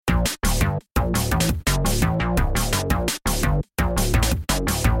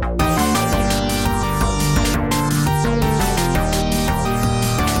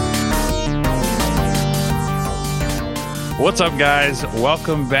What's up, guys?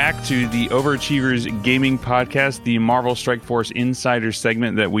 Welcome back to the Overachievers Gaming Podcast, the Marvel Strike Force Insider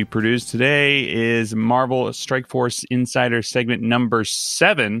segment that we produced. Today is Marvel Strike Force Insider segment number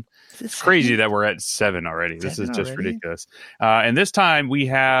 7. It's crazy that we're at 7 already. This is just ridiculous. And this time we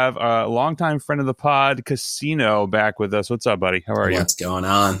have a longtime friend of the pod, Casino, back with us. What's up, buddy? How are you? What's going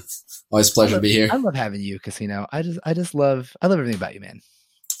on? Always a pleasure to be here. I love having you, Casino. I love everything about you, man.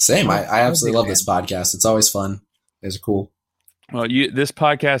 Same. I absolutely love this podcast. It's always fun. You guys are cool. Well, this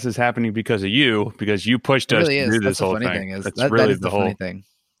podcast is happening because of you, because you pushed us to do this whole thing. That's really the whole thing.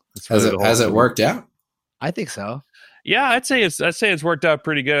 Has it worked out? I think so. Yeah, I'd say it's worked out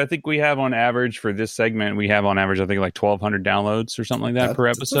pretty good. I think we have on average for this segment, I think like 1,200 downloads or something like that per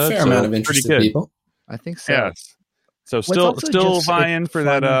episode. That's a fair amount of interested people. I think so. Yes. So still vying for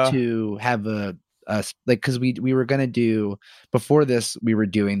that. To have because we were gonna do before this, we were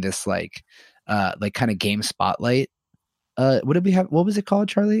doing this like kind of game spotlight. What did we have? What was it called,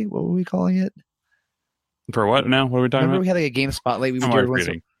 Charlie? What were we calling it? For what now? What are we talking about? We had like a game spotlight. I'm already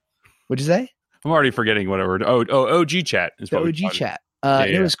forgetting. What'd you say? I'm already forgetting whatever. OG chat is what the OG chat.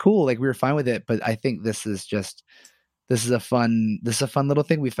 It was cool. Like we were fine with it, but I think this is a fun little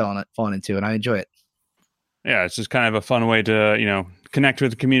thing we've fallen into, and I enjoy it. Yeah, it's just kind of a fun way to, connect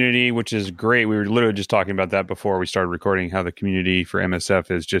with the community, which is great. We were literally just talking about that before we started recording, how the community for MSF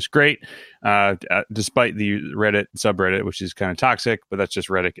is just great, despite the Reddit subreddit, which is kind of toxic, but that's just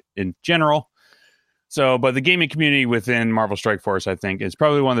Reddit in general. So, but the gaming community within Marvel Strike Force, I think, is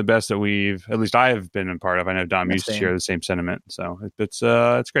probably one of the best that at least I have been a part of. I know Dom used to share the same sentiment. So it's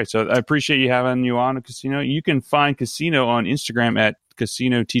great. So I appreciate you having you on, Casino. You can find Casino on Instagram at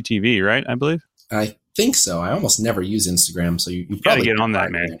CasinoTTV, right? I believe. I think so. I almost never use Instagram, so you probably get on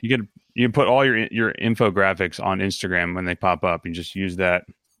that, man. You put all your infographics on Instagram when they pop up. You just use that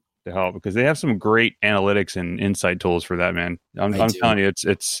to help because they have some great analytics and insight tools for that, man. I'm telling you,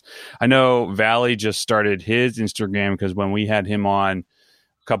 it's. I know Valley just started his Instagram because when we had him on a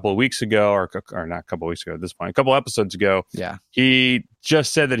couple of weeks ago, or not a couple of weeks ago at this point, a couple episodes ago, he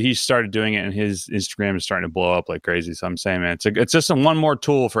just said that he started doing it, and his Instagram is starting to blow up like crazy. So I'm saying, man, it's just one more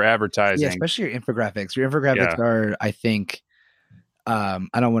tool for advertising. Yeah, especially your infographics. Your infographics are, I think, I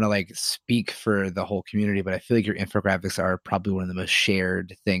don't want to speak for the whole community, but I feel like your infographics are probably one of the most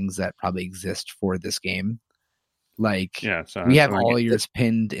shared things that probably exist for this game. We have all yours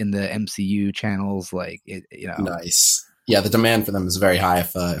pinned in the MCU channels. Nice. Yeah, the demand for them is very high.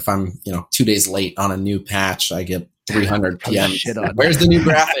 If I'm 2 days late on a new patch, I get 300 PM. Where's the new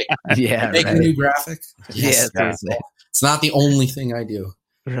graphic? Make a new graphic. Yes, it's not the only thing I do.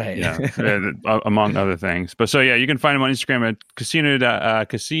 Right. Yeah. Among other things. But so you can find him on Instagram at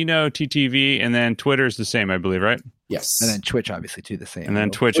CasinoTTV, and then Twitter is the same, I believe, right? Yes. And then Twitch obviously too the same. And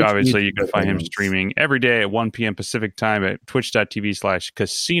then Twitch obviously you can find him streaming every day at 1 p.m. Pacific time at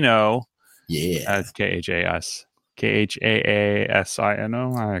twitch.tv/casino. Yeah.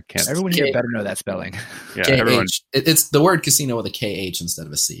 KHAASINO. I can't. Everyone here better know that spelling. Yeah, everyone. It's the word casino with a KH instead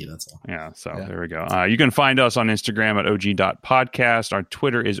of a C. That's all. Yeah. So there we go. You can find us on Instagram at OG.podcast. Our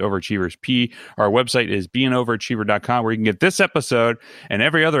Twitter is OverachieversP. Our website is beinoveraachiever.com, where you can get this episode and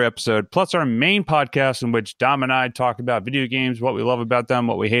every other episode, plus our main podcast in which Dom and I talk about video games, what we love about them,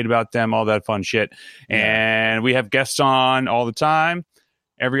 what we hate about them, all that fun shit. And we have guests on all the time.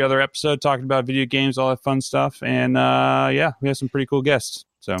 Every other episode talking about video games, all that fun stuff. And we have some pretty cool guests.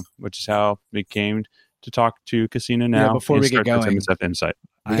 So, which is how we came to talk to Casino now. Yeah, before we get going, Insight.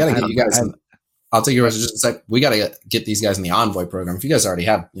 We got to get you guys. I'll take your question. Just like we got to get these guys in the Envoy program. If you guys already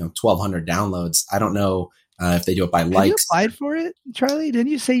have 1,200 downloads, I don't know if they do it by likes. You applied for it, Charlie?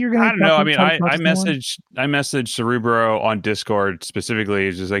 Didn't you say you're going to? I don't know. I mean, I messaged Cerebro on Discord specifically.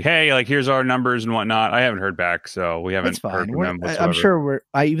 It's just like, hey, here's our numbers and whatnot. I haven't heard back, so we haven't heard from them whatsoever. I'm sure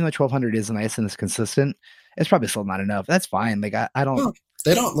even though 1,200 is nice and it's consistent, it's probably still not enough. That's fine. I don't. Well,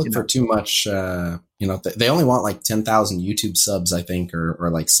 they don't look for too much. They only want 10,000 YouTube subs, I think,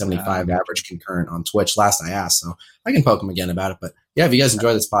 or 75 average concurrent on Twitch. Last I asked, so I can poke them again about it. But yeah, if you guys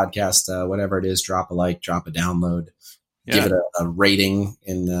enjoy this podcast, whatever it is, drop a like, drop a download, give it a rating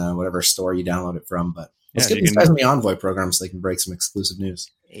in whatever store you download it from. But let's get these guys in the Envoy program so they can break some exclusive news.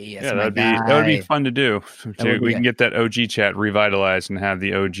 Yes, that would be fun to do. We can get that OG chat revitalized and have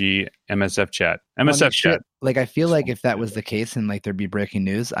the OG MSF chat. Chat. I feel like if that was the case and there'd be breaking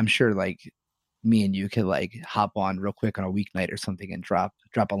news, I'm sure me and you could hop on real quick on a weeknight or something and drop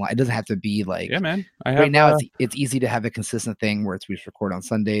a line. It doesn't have to be man. Right now it's easy to have a consistent thing where we record on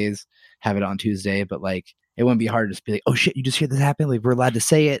Sundays, have it on Tuesday, but it wouldn't be hard to just be oh shit, you just hear this happen. We're allowed to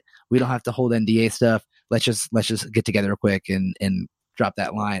say it. We don't have to hold NDA stuff. Let's just get together real quick and drop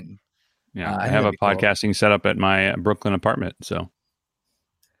that line. Yeah, I have a podcasting setup at my Brooklyn apartment. So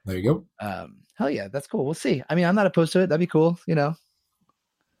there you go. Hell yeah, that's cool. We'll see. I mean, I'm not opposed to it. That'd be cool,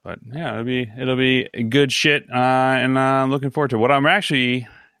 But yeah, it'll be good shit, and I'm looking forward to it. What I'm actually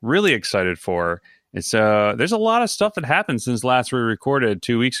really excited for is there's a lot of stuff that happened since last we recorded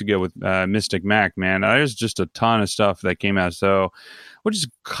 2 weeks ago with Mystic Mac. Man, there's just a ton of stuff that came out. So we'll just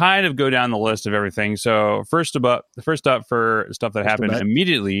kind of go down the list of everything. So first up for stuff that happened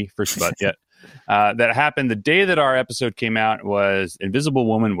immediately. That happened the day that our episode came out was Invisible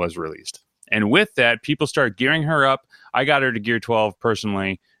Woman was released, and with that, people started gearing her up. I got her to Gear 12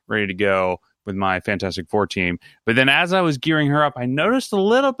 personally, ready to go with my Fantastic Four team. But then as I was gearing her up, I noticed a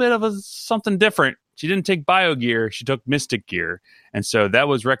little bit of something different. She didn't take Bio Gear. She took Mystic Gear. And so that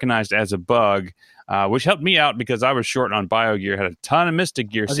was recognized as a bug, which helped me out because I was short on Bio Gear, had a ton of Mystic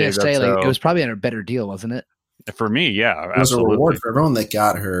Gear saved up. It was probably a better deal, wasn't it? For me, yeah. It was a reward for everyone that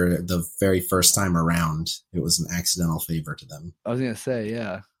got her the very first time around. It was an accidental favor to them. I was going to say,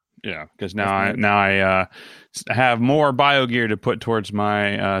 yeah. Yeah, because now I have more Bio Gear to put towards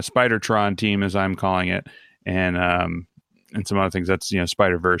my Spider-Tron team, as I'm calling it, and some other things. That's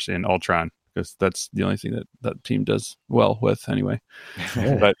Spider-Verse and Ultron, because that's the only thing that team does well with anyway.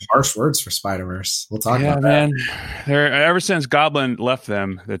 But harsh words for Spider-Verse. We'll talk about that. Man. Ever since Goblin left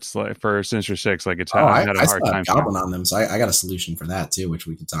them, it's like for Sinister Six, like it's I had a hard time. Goblin on them, so I got a solution for that too, which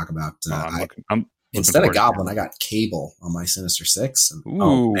we could talk about. Instead of Goblin, I got Cable on my Sinister Six. And,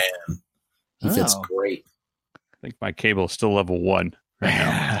 oh, man. He fits great. I think my Cable is still level 1 right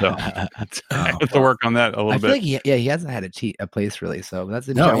now. So I have to work on that a little bit. I feel like he hasn't had a place really. So that's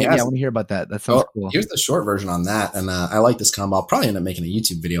interesting. I want to hear about that. That sounds cool. Here's the short version on that. And I like this combo. I'll probably end up making a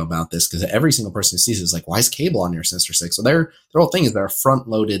YouTube video about this because every single person who sees it is like, why is Cable on your Sinister Six? So their whole thing is they're a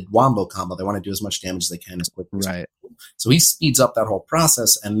front-loaded wombo combo. They want to do as much damage as they can as quickly as possible. So he speeds up that whole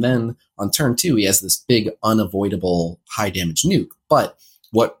process. And then on turn 2, he has this big, unavoidable high damage nuke. But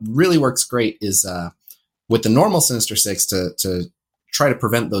what really works great is with the normal Sinister Six to try to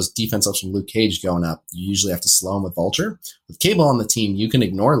prevent those defense ups from Luke Cage going up, you usually have to slow him with Vulture. With Cable on the team, you can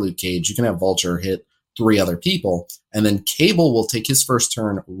ignore Luke Cage. You can have Vulture hit 3 other people. And then Cable will take his first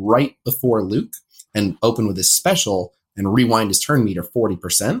turn right before Luke and open with his special and rewind his turn meter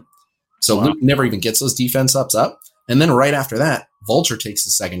 40%. So Luke never even gets those defense ups up. And then right after that, Vulture takes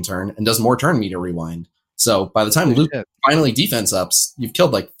the second turn and does more turn meter rewind. So by the time Luke finally defense ups, you've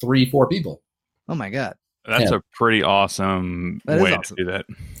killed like 3-4 people. Oh my God. That's a pretty awesome way to do that.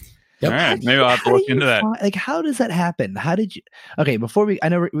 Yep. All right. Maybe I'll have to look into that. Like, how does that happen? How did you, before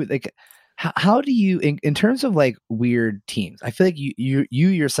how do you, in terms of like weird teams, I feel like you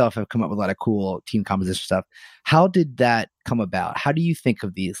yourself have come up with a lot of cool team composition stuff. How did that come about? How do you think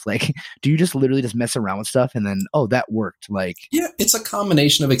of these? Like, do you just literally just mess around with stuff and then, that worked? Like, yeah, it's a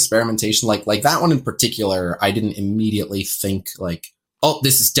combination of experimentation. Like that one in particular, I didn't immediately think like, oh,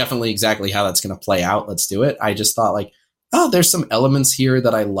 this is definitely exactly how that's going to play out. Let's do it. I just thought like, oh, there's some elements here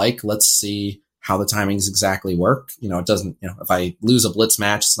that I like. Let's see how the timings exactly work. It doesn't, if I lose a blitz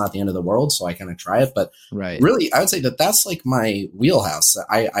match, it's not the end of the world. So I kind of try it. But really, I would say that's like my wheelhouse.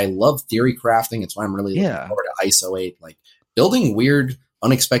 I love theory crafting. It's why I'm really looking forward to ISO 8. Like building weird,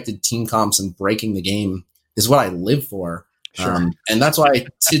 unexpected team comps and breaking the game is what I live for. Sure. And that's why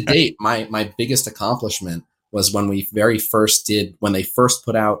to date, my biggest accomplishment was when they first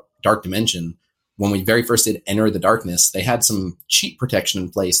put out Dark Dimension, when we very first did Enter the Darkness, they had some cheat protection in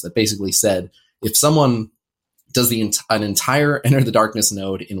place that basically said, if someone does an entire Enter the Darkness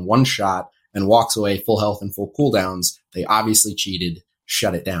node in one shot and walks away full health and full cooldowns, they obviously cheated,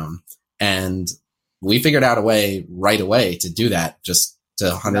 shut it down. And we figured out a way right away to do that, just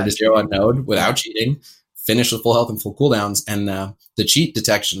to 100-0 on node without cheating, finish with full health and full cooldowns. And the cheat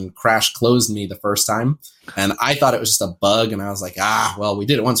detection crash closed me the first time. And I thought it was just a bug. And I was like, well, we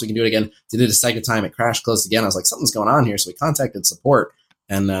did it once, we can do it again. Did it a second time, it crash closed again. I was like, something's going on here. So we contacted support.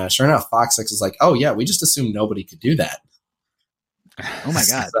 And sure enough, Fox 6 was like, oh yeah, we just assumed nobody could do that. Oh my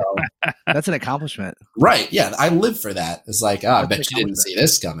God. So, that's an accomplishment. Right. Yeah. I live for that. It's like, I bet you didn't see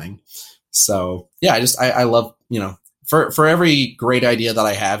this coming. So yeah, I love, for every great idea that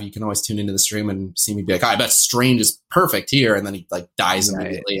I have, you can always tune into the stream and see me be like, I bet Strange is perfect here. And then he like dies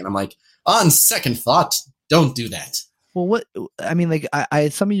immediately. And I'm like, on second thought, don't do that. Well,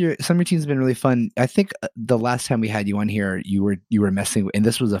 some of your teams have been really fun. I think the last time we had you on here, you were messing with, and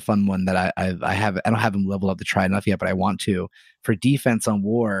this was a fun one that I don't have them leveled up to try enough yet, but I want to. For Defense on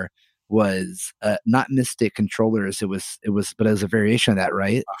War was not Mystic controllers. It was a variation of that,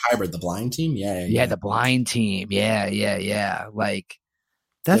 right? A hybrid, the blind team. Yeah. The blind team. Yeah. Like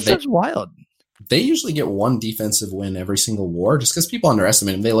that stuff's wild. they usually get one defensive win every single war, just because people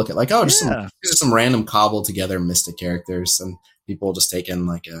underestimate them. They look at like, oh, just some random cobbled together Mystic characters, and people just take in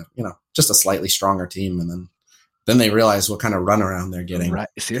like a just a slightly stronger team, and then they realize what kind of runaround they're getting. Right,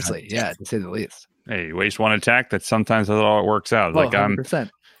 seriously, yeah, to say the least. Hey, you waste one attack. That's sometimes that's all it works out. Like 100%.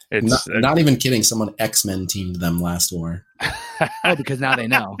 It's not even kidding. Someone X-Men teamed them last war. Oh, because now they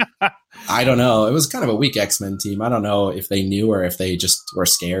know. I don't know. It was kind of a weak X-Men team. I don't know if they knew or if they just were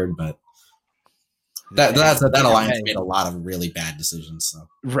scared, but that alliance made a lot of really bad decisions. So.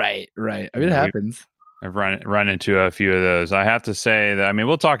 Right. I mean, it happens. I've run into a few of those. I have to say that, I mean,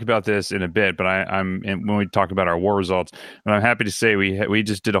 we'll talk about this in a bit, but when we talk about our war results, but I'm happy to say we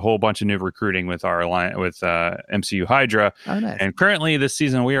just did a whole bunch of new recruiting with our alliance with MCU Hydra. Oh, nice. And currently this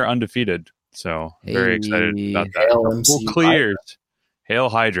season we are undefeated. So very excited about that. Hail MCU cleared. Hail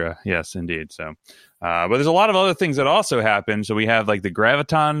Hydra. Yes, indeed. So, but there's a lot of other things that also happened. So we have like the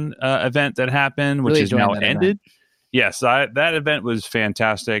Graviton event that happened, which is now ended. Event. Yes, that event was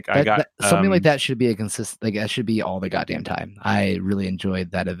fantastic. I got something like that should be a consistent. Like that should be all the goddamn time. I really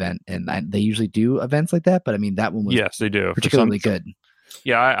enjoyed that event, and they usually do events like that. But I mean, that one was they do particularly good.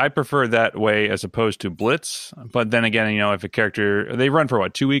 Yeah, I prefer that way as opposed to Blitz. But then again, if a character they run for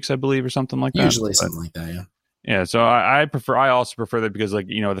 2 weeks, I believe, or something like that. Usually something like that. Yeah. Yeah, so I also prefer that because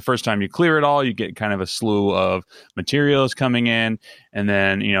the first time you clear it all, you get kind of a slew of materials coming in, and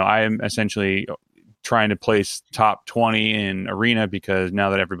then I am essentially trying to place top 20 in arena because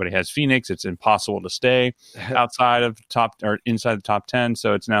now that everybody has Phoenix, it's impossible to stay outside of top or inside the top 10.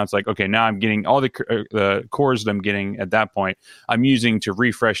 So it's like, okay, now I'm getting all the cores that I'm getting at that point. I'm using to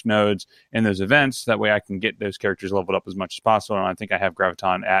refresh nodes in those events. That way I can get those characters leveled up as much as possible. And I think I have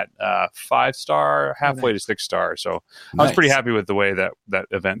Graviton at 5-star, halfway to 6-star. So I was pretty happy with the way that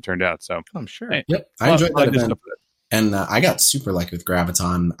event turned out. So I'm sure. Hey, yep. I enjoyed that event. And I got super lucky with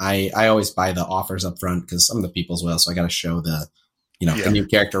Graviton. I always buy the offers up front because I'm the people as well. So I got to show the new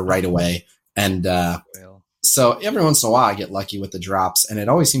character right away. And so every once in a while I get lucky with the drops. And it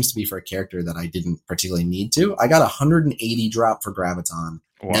always seems to be for a character that I didn't particularly need to. I got 180 drop for Graviton.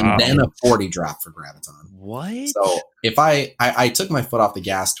 Wow. And then a 40 drop for Graviton. What? So if I took my foot off the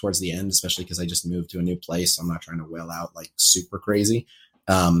gas towards the end, especially because I just moved to a new place. I'm not trying to wail out like super crazy.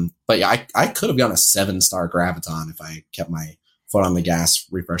 But yeah, I could have gone a 7-star Graviton if I kept my foot on the gas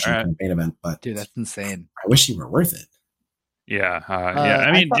refreshing the campaign event. But dude, that's insane. I wish you were worth it. Yeah,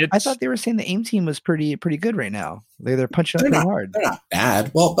 I mean, I thought they were saying the AIM team was pretty good right now. They're punching up pretty hard. They're not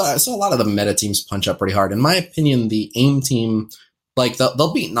bad. Well, but I saw a lot of the meta teams punch up pretty hard. In my opinion, the AIM team, like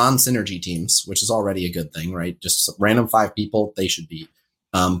they'll beat non-synergy teams, which is already a good thing, right? Just random 5 people they should beat.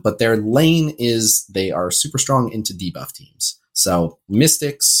 But their lane is they are super strong into debuff teams. So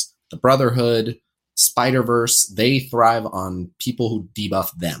Mystics, the Brotherhood, Spider-Verse, they thrive on people who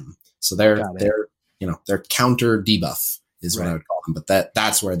debuff them. So they're counter debuff is what I would call them. But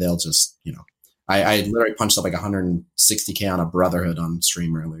that's where they'll just, I literally punched up like 160K on a Brotherhood on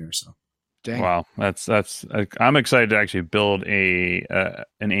stream earlier. So dang. Wow, that's I'm excited to actually build an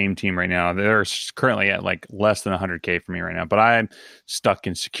AIM team right now. They're currently at like less than 100K for me right now, but I'm stuck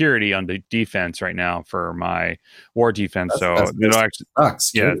in security on the defense right now for my war defense. So it'll actually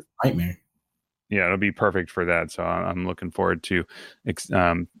sucks. Nightmare. Yeah, it'll be perfect for that. So I'm looking forward to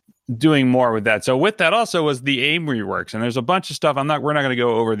doing more with that. So with that also was the AIM reworks, and there's a bunch of stuff. We're not going to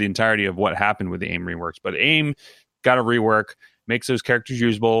go over the entirety of what happened with the AIM reworks, but AIM got a rework. Makes those characters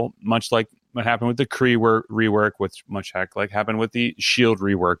usable, much like what happened with the Kree rework, which like happened with the Shield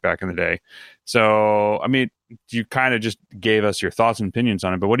rework back in the day. So, I mean, you kind of just gave us your thoughts and opinions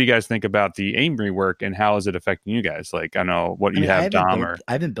on it, but what do you guys think about the AIM rework and how is it affecting you guys? Like, I know what you have, Dom,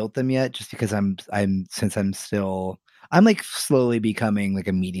 I haven't built them yet just because I'm like slowly becoming like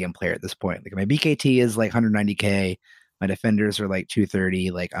a medium player at this point. Like my BKT is like 190K. My defenders are like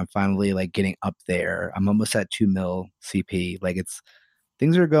 230. Like I'm finally like getting up there. I'm almost at 2 mil CP. Like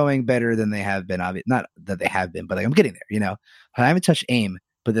things are going better than they have been. Not that they have been, but like I'm getting there. I haven't touched AIM,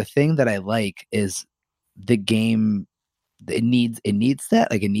 but the thing that I like is the game. It needs that.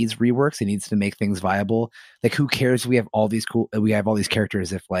 Like it needs reworks. It needs to make things viable. Like who cares? We have all these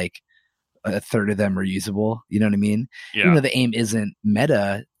characters if like a third of them are usable. You know what I mean? Yeah. Even though the AIM isn't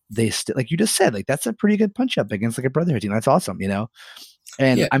meta. They still, like you just said, like that's a pretty good punch up against like a Brotherhood team. That's awesome,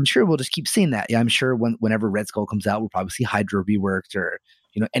 and I'm sure we'll just keep seeing that. Yeah, I'm sure whenever Red Skull comes out, we'll probably see Hydra reworked or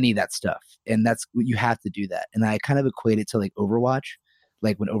any of that stuff. And that's what you have to do that. And I kind of equate it to like Overwatch.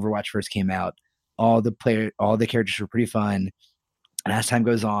 Like when Overwatch first came out, all the characters were pretty fun. And as time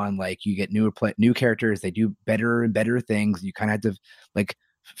goes on, like you get new characters, they do better and better things. You kind of have to like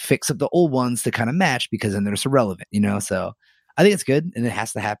fix up the old ones to kind of match because then they're just irrelevant, So I think it's good, and it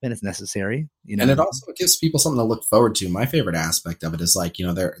has to happen. It's necessary, you know. And it also gives people something to look forward to. My favorite aspect of it is like, you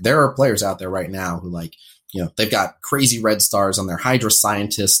know, there are players out there right now who like, you know, they've got crazy red stars on their Hydra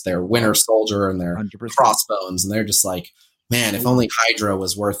Scientist, their Winter Soldier, and their 100%. Crossbones, and they're just like, man, if only Hydra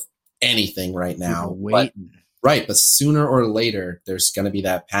was worth anything right now. But, right, but sooner or later, there's going to be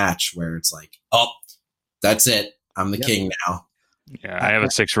that patch where it's like, oh, that's it. I'm the king now. Yeah, I have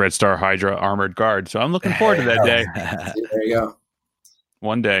a 6 red star Hydra armored guard, so I'm looking forward to that day. There you go.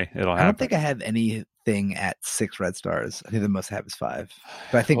 One day it'll happen. I don't think I have anything at 6 red stars. I think the most I have is 5.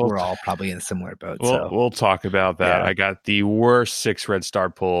 But I think we're all probably in a similar boat. We'll talk about that. Yeah. I got the worst 6 red star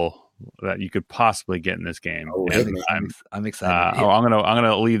pull that you could possibly get in this game. Oh, I'm excited. I'm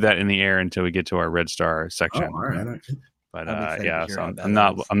gonna leave that in the air until we get to our red star section. Oh, all right. But so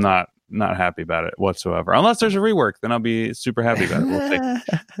I'm not happy about it whatsoever. Unless there's a rework, then I'll be super happy about it. We'll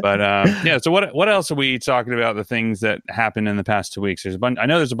see. But so what else are we talking about? The things that happened in the past 2 weeks. I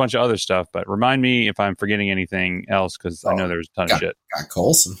know there's a bunch of other stuff, but remind me if I'm forgetting anything else, because I know there's a ton of shit. Got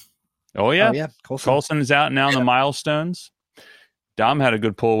Coulson. Oh yeah, Coulson is out now in the milestones. Dom had a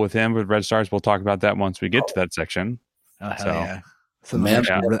good pull with him with red stars. We'll talk about that once we get to that section. Oh, hell yeah. So man,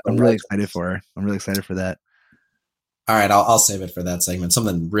 I'm really excited for. I'm really excited for that. All right, I'll save it for that segment.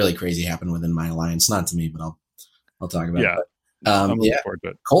 Something really crazy happened within my alliance. Not to me, but I'll talk about it. I'm looking forward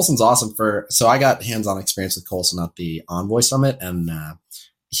to it. Coulson's awesome so I got hands-on experience with Coulson at the Envoy Summit, and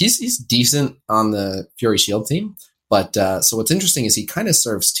he's decent on the Fury Shield team. But so what's interesting is he kind of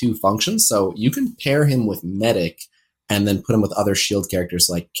serves 2 functions. So you can pair him with Medic and then put him with other Shield characters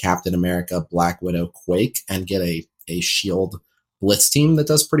like Captain America, Black Widow, Quake, and get a Shield Blitz team that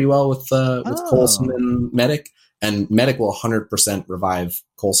does pretty well with Coulson and Medic. And Medic will 100% revive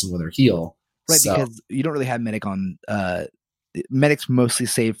Coulson with her heal. Right, because you don't really have Medic on... Medic's mostly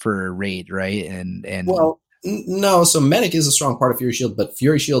saved for raid, right? And well, no. So Medic is a strong part of Fury Shield, but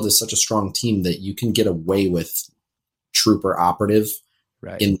Fury Shield is such a strong team that you can get away with Trooper Operative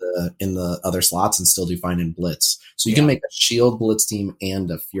in the other slots and still do fine in Blitz. So you can make a Shield Blitz team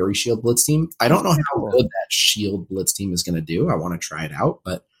and a Fury Shield Blitz team. I don't know how good that Shield Blitz team is going to do. I want to try it out,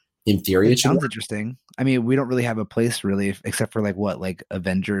 but in theory, it sounds interesting. I mean, we don't really have a place really, except for like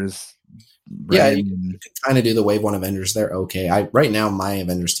Avengers. Right? Yeah, you can kind of do the Wave 1 Avengers. They're okay. Right now, my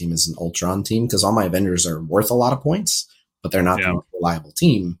Avengers team is an Ultron team because all my Avengers are worth a lot of points, but they're not the most reliable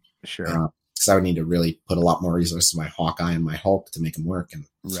team. Sure. Because I would need to really put a lot more resources to my Hawkeye and my Hulk to make them work. And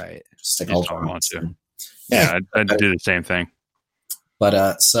just stick Ultron. I'd do the same thing.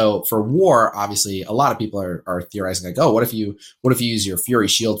 But so for War, obviously, a lot of people are theorizing like, oh, what if you use your Fury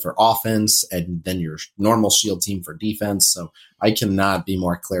Shield for offense and then your normal Shield team for defense? So I cannot be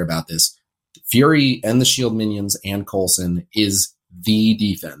more clear about this. Fury and the Shield minions and Coulson is the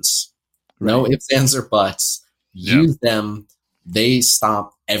defense. No ifs, ands, or buts. Use them. They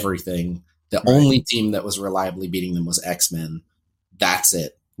stop everything. The only team that was reliably beating them was X-Men. That's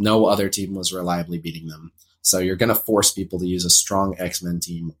it. No other team was reliably beating them. So you're going to force people to use a strong X-Men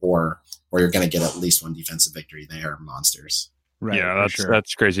team, or you're going to get at least one defensive victory. They are monsters. Right. Yeah,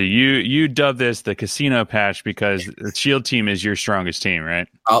 that's crazy. You dubbed this the casino patch because the Shield team is your strongest team, right?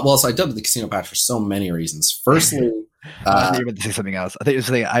 So I dubbed the casino patch for so many reasons. Firstly, I thought you were going to say something else. I think you were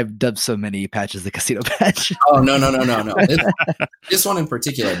saying I've dubbed so many patches the casino patch. Oh no! This one in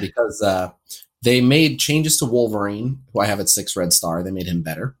particular because they made changes to Wolverine, who I have at 6 red star. They made him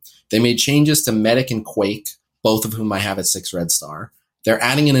better. They made changes to Medic and Quake, both of whom I have at 6 red star. They're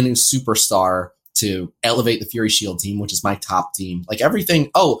adding in a new superstar to elevate the Fury Shield team, which is my top team. Like everything.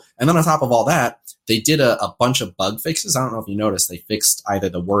 Oh, and then on top of all that, they did a bunch of bug fixes. I don't know if you noticed. They fixed either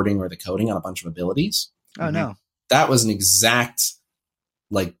the wording or the coding on a bunch of abilities. Oh, no. That was an exact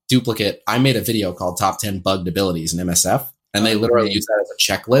duplicate. I made a video called Top 10 Bugged Abilities in MSF, and they literally used that as a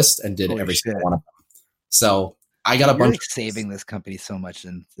checklist and did every single one of them. So I got a bunch of saving this company so much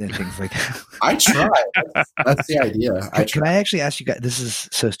and things like that. I try. That's the idea. Can I actually ask you guys? This is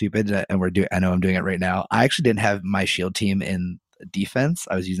so stupid, and I know I'm doing it right now. I actually didn't have my Shield team in defense.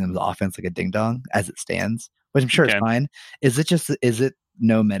 I was using them as offense, like a ding dong, as it stands, which I'm sure is fine. Is it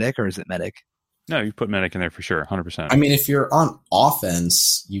no Medic or is it Medic? No, you put Medic in there for sure, 100%. I mean, if you're on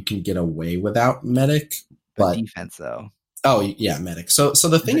offense, you can get away without Medic, but defense though. Oh yeah, Medic. So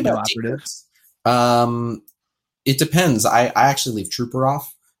the thing about defense, it depends. I actually leave Trooper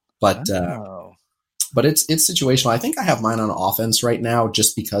off, but it's situational. I think I have mine on offense right now,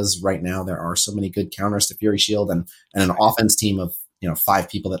 just because right now there are so many good counters to Fury Shield and an offense team of 5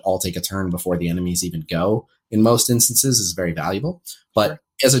 people that all take a turn before the enemies even go. In most instances, is very valuable. But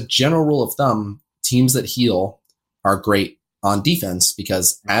as a general rule of thumb, teams that heal are great on defense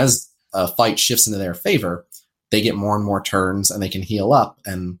because as a fight shifts into their favor, they get more and more turns and they can heal up.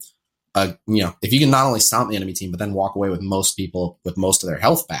 And, if you can not only stomp the enemy team, but then walk away with most people with most of their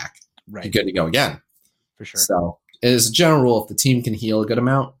health back, right, you're good to go again. For sure. So as a general rule, if the team can heal a good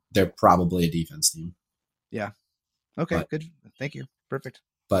amount, they're probably a defense team. Yeah. Okay, good. Thank you. Perfect.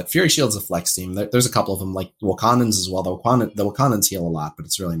 But Fury Shield's a flex team. There's a couple of them, like Wakandans as well. The Wakandans heal a lot, but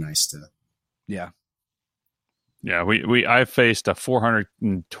it's really nice to. Yeah. Yeah, I faced a 420k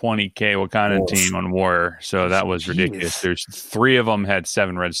Wakandan team on Warrior, so that was ridiculous. There's 3 of them had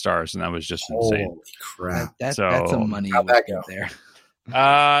 7 red stars, and that was just insane. Holy crap! That's a money how'd that go there.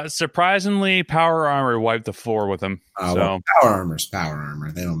 Surprisingly, power armor wiped the floor with them. Well, power armor.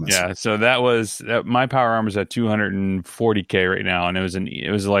 They don't mess. Yeah, so that was my power armor's at 240k right now, and it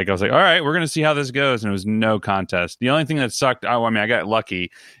was like I was like, all right, we're gonna see how this goes, and it was no contest. The only thing that sucked, I got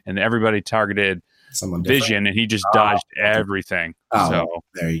lucky, and everybody targeted someone Vision, and he just dodged everything. So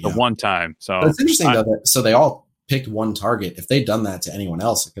there you go. The one time. So but it's interesting though. So they all picked one target. If they'd done that to anyone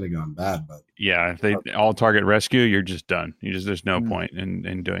else, it could have gone bad. But yeah, if they all target rescue, you're just done. There's no point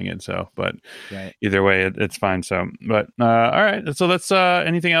in doing it. So, but either way, it's fine. So, but all right. So that's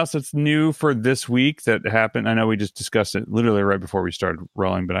anything else that's new for this week that happened. I know we just discussed it literally right before we started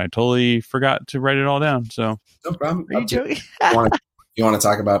rolling, but I totally forgot to write it all down. So no problem. You want to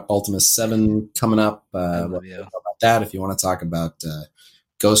talk about Ultima 7 coming up? About that. If you want to talk about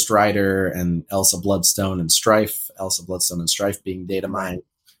Ghost Rider and Elsa Bloodstone and Strife being data mined.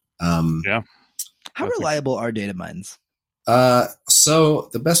 Yeah. How reliable are data mines? So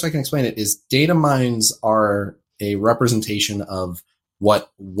the best way I can explain it is data mines are a representation of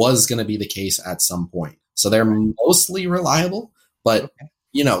what was going to be the case at some point. So they're mostly reliable, but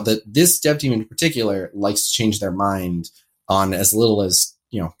this dev team in particular likes to change their mind on as little as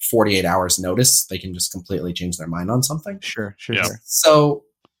 48 hours notice. They can just completely change their mind on something. Sure. So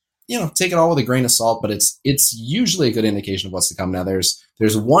take it all with a grain of salt, but it's usually a good indication of what's to come. Now there's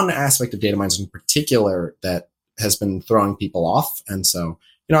one aspect of data mines in particular that has been throwing people off, and so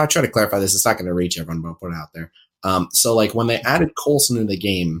I try to clarify this. It's not going to reach everyone, but I'll put it out there. So like when they added Coulson into the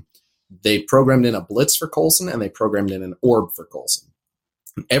game, they programmed in a blitz for Coulson and they programmed in an orb for Coulson.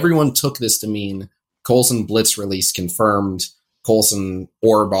 Everyone took this to mean Coulson blitz release confirmed, Coulson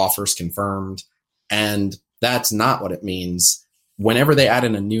orb offers confirmed, and that's not what it means. Whenever they add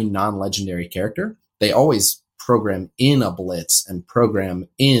in a new non-legendary character, they always program in a blitz and program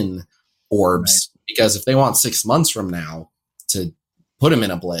in orbs, because if they want 6 months from now to put him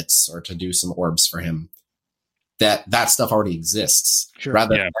in a blitz or to do some orbs for him, that stuff already exists,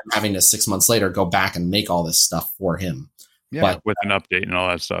 rather than having to 6 months later go back and make all this stuff for him. Yeah, but with an update and all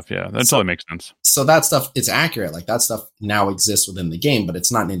that stuff. Yeah, that totally makes sense. So that stuff, it's accurate. Like that stuff now exists within the game, but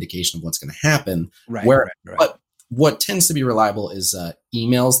it's not an indication of what's going to happen. Right. But what tends to be reliable is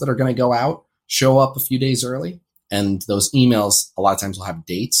emails that are going to go out, show up a few days early. And those emails, a lot of times will have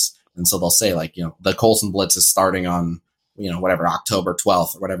dates. And so they'll say like, the Coulson Blitz is starting on, whatever, October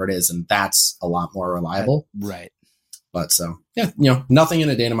 12th or whatever it is. And that's a lot more reliable. Right. But so, nothing in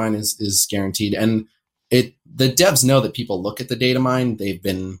a data mine is guaranteed. And the devs know that people look at the data mine. They've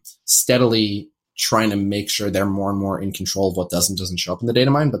been steadily trying to make sure they're more and more in control of what doesn't show up in the data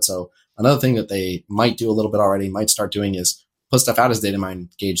mine. But so another thing that they might do a little bit already, might start doing, is put stuff out as data mine,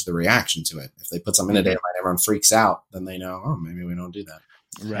 gauge the reaction to it. If they put something in a data mine, everyone freaks out, then they know, oh, maybe we don't do that.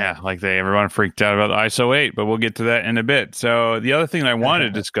 Right. Yeah, like everyone freaked out about the ISO 8, but we'll get to that in a bit. So the other thing that I wanted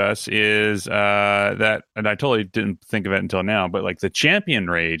to discuss is that, and I totally didn't think of it until now, but like the champion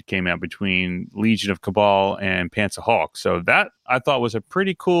raid came out between Legion of Cabal and Pants of Hulk. So that I thought was a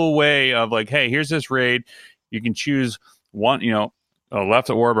pretty cool way of like, hey, here's this raid. You can choose one, a left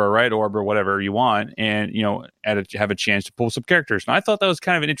orb or a right orb or whatever you want, and have a chance to pull some characters. And I thought that was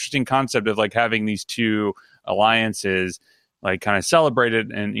kind of an interesting concept of like having these two alliances like kind of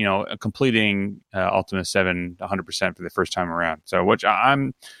celebrated and, completing Ultima 7 100% for the first time around. So, which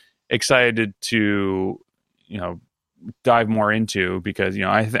I'm excited to, dive more into, because,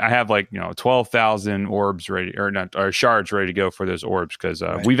 I have 12,000 orbs ready, or shards ready to go for those orbs. Cause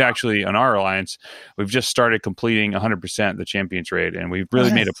we've actually, on our alliance, we've just started completing 100% the champions raid, and we've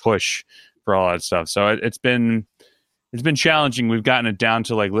really made a push for all that stuff. So it's been challenging. We've gotten it down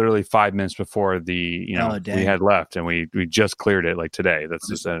to like literally 5 minutes before the we had left, and we just cleared it like today. That's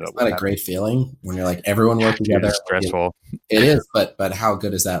just not a great feeling when you're like everyone working together. It's stressful. It is, but how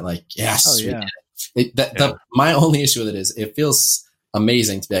good is that? Like, yes, my only issue with it is it feels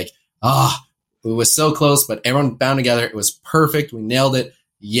amazing to be like, it was so close, but everyone bound together. It was perfect. We nailed it.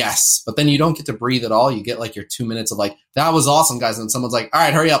 Yes. But then you don't get to breathe at all. You get like your 2 minutes of like, that was awesome, guys. And someone's like, all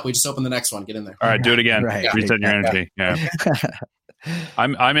right, hurry up. We just opened the next one. Get in there. All right, do it again. Right. Reset your energy. Yeah.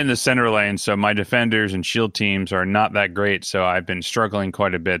 I'm in the center lane, so my defenders and shield teams are not that great. So I've been struggling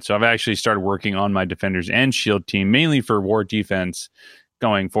quite a bit. So I've actually started working on my defenders and shield team, mainly for war defense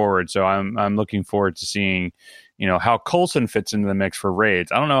going forward. So I'm looking forward to seeing, how Coulson fits into the mix for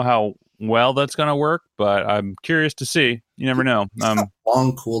raids. I don't know how well that's going to work, but I'm curious to see. You never know.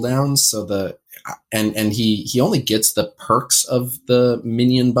 Long cooldowns, so and he only gets the perks of the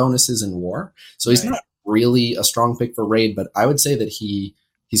minion bonuses in war, so he's not really a strong pick for raid. But I would say that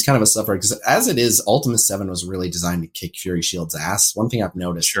he's kind of a sufferer because as it is, Ultima 7 was really designed to kick Fury Shield's ass. One thing I've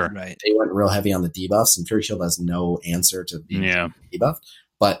noticed, they went real heavy on the debuffs, and Fury Shield has no answer to being debuffed.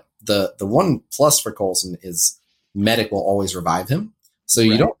 But the one plus for Coulson is Medic will always revive him, so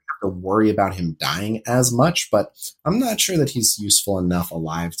you don't have to worry about him dying as much. But I'm not sure that he's useful enough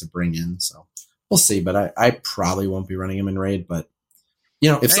alive to bring in, so we'll see. But I probably won't be running him in raid. But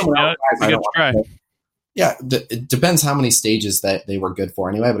if someone else dies, I don't want to. Yeah, it depends how many stages that they were good for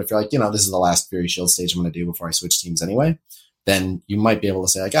anyway. But if you're like, this is the last Fury Shield stage I'm going to do before I switch teams anyway, then you might be able to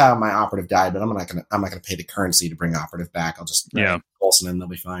say like, my operative died, but I'm not going to pay the currency to bring operative back. I'll just Coulson and they'll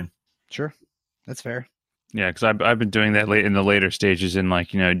be fine. Sure, that's fair. Yeah, because I've been doing that in the later stages in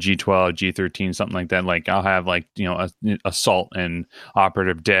G12, G13, something like that. Like I'll have assault and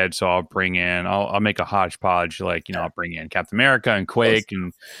operative dead, so I'll bring in I'll make a hodgepodge. I'll bring in Captain America and Quake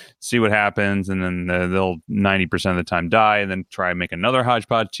and see what happens, and then they'll 90% of the time die, and then try and make another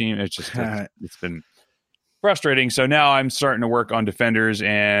hodgepodge team. It's just it's been frustrating. So now I'm starting to work on defenders,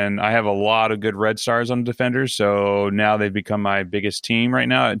 and I have a lot of good red stars on defenders. So now they've become my biggest team right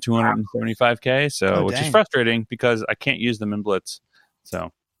now at 275k. So which is frustrating because I can't use them in blitz.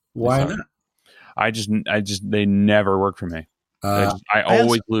 So why not? I just they never work for me. I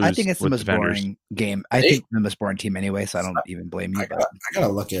always lose. I think it's the most boring game. I think the most boring team anyway, so I don't even blame you. I gotta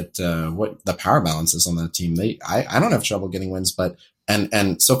look at what the power balance is on that team. I don't have trouble getting wins, but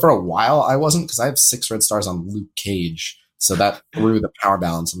and so for a while I wasn't, because I have 6 red stars on Luke Cage, so that threw the power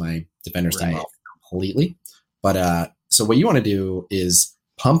balance of my defenders team off completely. But so what you want to do is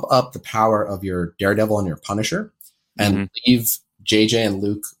pump up the power of your Daredevil and your Punisher, and leave JJ and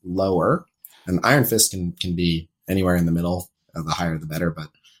Luke lower, and Iron Fist can be anywhere in the middle. The higher the better, but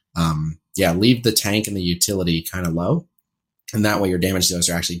leave the tank and the utility kind of low, and that way your damage dealers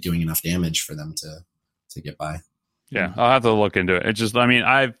are actually doing enough damage for them to get by. Yeah, I'll have to look into it. It's just,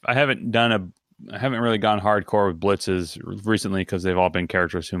 I haven't really gone hardcore with blitzes recently because they've all been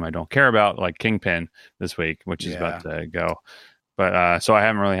characters whom I don't care about, like Kingpin this week, which is about to go. But so I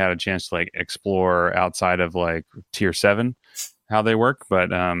haven't really had a chance to explore outside of tier 7 how they work.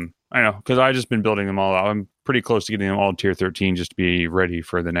 But I know, because I've just been building them all out. I'm pretty close to getting them all tier 13 just to be ready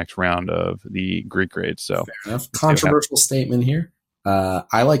for the next round of the Greek raids. So fair enough. Controversial statement here.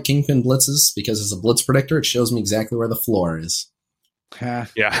 I like Kingpin blitzes because as a blitz predictor, it shows me exactly where the floor is. Yeah.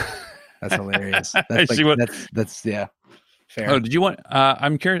 That's hilarious. That's fair. Oh, did you want?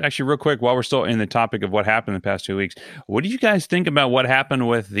 I'm curious, actually, real quick, while we're still in the topic of what happened in the past 2 weeks, what do you guys think about what happened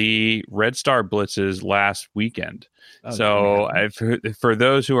with the Red Star blitzes last weekend? For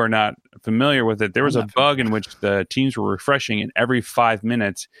those who are not familiar with it, there was a bug in which the teams were refreshing in every 5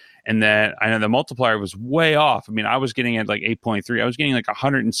 minutes, and then I know the multiplier was way off. I was getting at 8.3. I was getting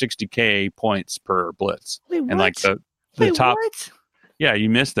 160k points per blitz. Wait, and what? the top. What? Yeah,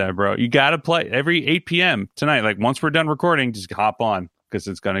 you missed that, bro. You got to play every 8 p.m. tonight. Once we're done recording, just hop on because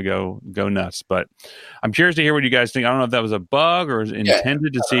it's going to go nuts. But I'm curious to hear what you guys think. I don't know if that was a bug or is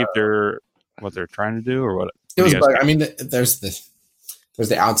intended to see if what they're trying to do or what. It was a bug. There's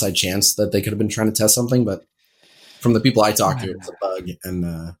the outside chance that they could have been trying to test something, but from the people I talked to, it was a bug,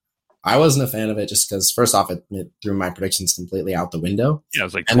 and I wasn't a fan of it just because, first off, it threw my predictions completely out the window. Yeah,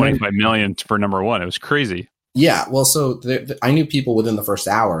 it was 25 million for number 1. It was crazy. Yeah, well, so I knew people within the first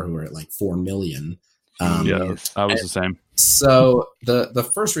hour who were at 4 million. I was the same. So the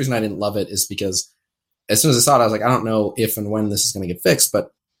first reason I didn't love it is because as soon as I saw it, I was like, I don't know if and when this is going to get fixed,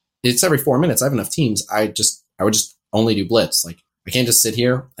 but it's every 4 minutes. I have enough teams. I would just only do blitz. I can't just sit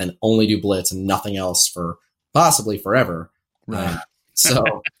here and only do blitz and nothing else for possibly forever. Right. So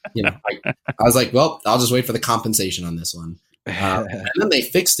I was like, well, I'll just wait for the compensation on this one. And then they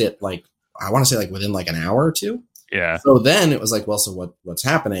fixed it I want to say within an hour or two. Yeah. So then it was well, so what's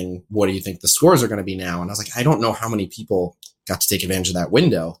happening? What do you think the scores are going to be now? And I was like, I don't know how many people got to take advantage of that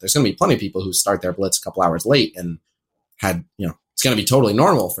window. There's going to be plenty of people who start their blitz a couple hours late and had, it's going to be totally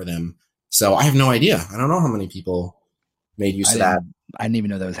normal for them. So I have no idea. I don't know how many people made use of that. I didn't even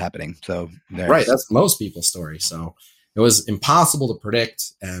know that was happening. So right. That's most people's story. So it was impossible to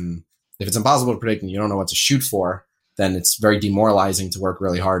predict. And if it's impossible to predict and you don't know what to shoot for, then it's very demoralizing to work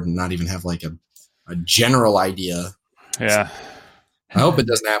really hard and not even have a general idea. Yeah. I hope it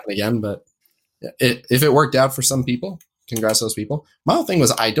doesn't happen again, but if it worked out for some people, congrats to those people. My whole thing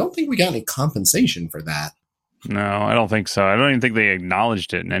was, I don't think we got any compensation for that. No, I don't think so. I don't even think they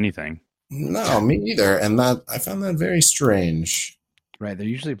acknowledged it in anything. No, me either. And that I found that very strange. Right. They're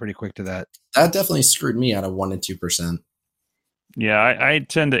usually pretty quick to that. That definitely screwed me out of 1% to 2%. Yeah, I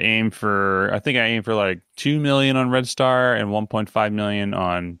tend to aim for, I think I aim for like 2 million on Red Star and 1.5 million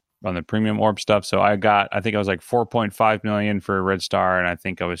on the premium orb stuff. So I think I was like 4.5 million for Red Star, and I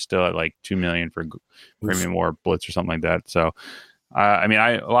think I was still at like 2 million for premium orb blitz or something like that. So I mean,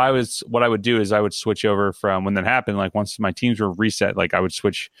 what I would do is I would switch over from when that happened. Like once my teams were reset, like I would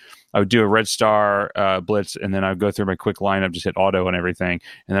do a Red Star blitz, and then I'd go through my quick lineup, just hit auto and everything,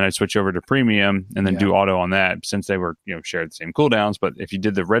 and then I'd switch over to premium and then do auto on that, since they were shared the same cooldowns. But if you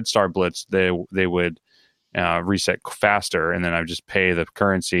did the Red Star blitz, they would reset faster, and then I would just pay the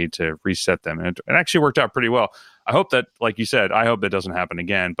currency to reset them, and it actually worked out pretty well. I hope that, like you said, I hope that doesn't happen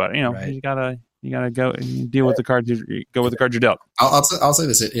again. But right. You gotta go and deal with the cards. Go with the cards you're dealt. I'll say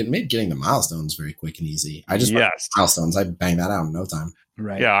this: it made getting the milestones very quick and easy. I just milestones. I banged that out in no time.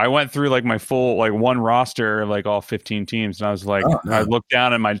 Right. Yeah, I went through like my full one roster of like all 15 teams, and I was like, I looked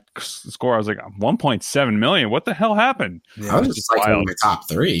down at my score. I was like, 1.7 million. What the hell happened? Yeah, I was just like one of my top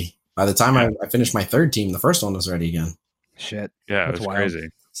 3. By the time I finished my 3rd team, the first one was ready again. Shit. Yeah, it was crazy.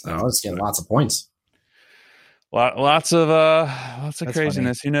 So I was getting lots of points. Lots of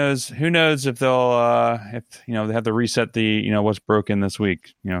craziness. Funny. Who knows if they'll they have to reset the what's broken this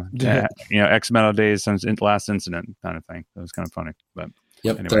week. X amount of days since last incident kind of thing. That was kind of funny. But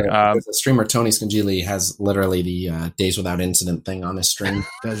yep. Anyway, the streamer Tony Scangili has literally the days without incident thing on his stream.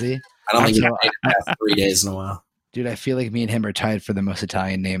 Does he? I don't think he's made it 3 days in a while. Dude, I feel like me and him are tied for the most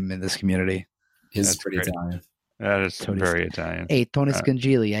Italian name in this community. His pretty great. Italian. That is very Italian. Hey, Tony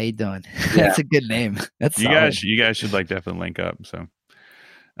Scangili, how you doing? That's a good name. That's you guys should definitely link up. So,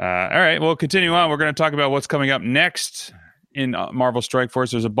 all right, we'll continue on. We're going to talk about what's coming up next in Marvel Strike Force.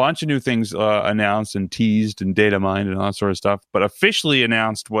 There's a bunch of new things announced and teased and data mined and all that sort of stuff. But officially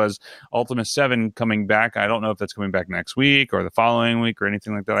announced was Ultima 7 coming back. I don't know if that's coming back next week or the following week or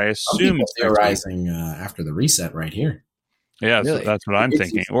anything like that. I assume it's rising after the reset right here. Yeah, really? So that's what I'm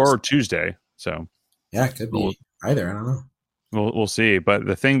thinking. Or Tuesday. So yeah, it could be either. I don't know. We'll see. But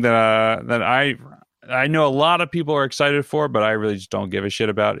the thing that I know a lot of people are excited for, but I really just don't give a shit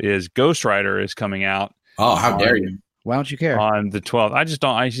about is Ghost Rider is coming out. Oh, how dare you! Why don't you care? On the 12th. I just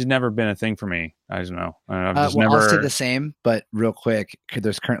don't. She's never been a thing for me. I don't know. I'll say the same, but real quick,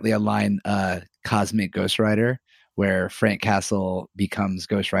 there's currently a line, Cosmic Ghost Rider, where Frank Castle becomes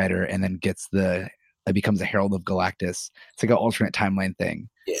Ghost Rider and then becomes a Herald of Galactus. It's like an alternate timeline thing.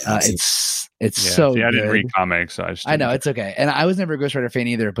 Yeah, it's so I didn't good. read comics, so I know it's okay. And I was never a Ghost Rider fan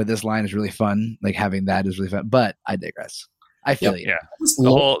either, but this line is really fun. Like having that is really fun. But I digress. I feel you. Yeah.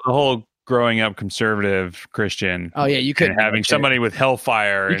 The whole growing up conservative Christian. Oh yeah, you could having somebody with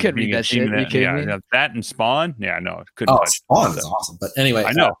Hellfire. You could read that shit. That and Spawn. Yeah, no, couldn't. Oh, Spawn is awesome. But anyway,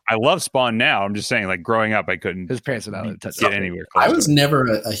 I know I love Spawn now. I'm just saying, like growing up, I couldn't. His parents would not touch get anywhere. I was never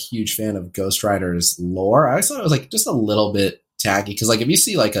a huge fan of Ghost Rider's lore. I always thought it was like just a little bit tacky, because like if you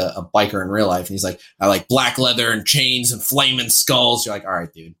see like a biker in real life and he's like, I like black leather and chains and flaming skulls, you're like, all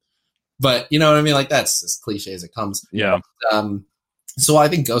right, dude. But you know what I mean? Like that's as cliche as it comes. Yeah. So I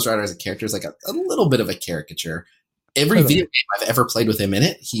think Ghost Rider as a character is like a little bit of a caricature. Every video game I've ever played with him in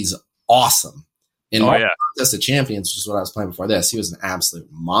it, he's awesome. In Contest of Champions, which is what I was playing before this, he was an absolute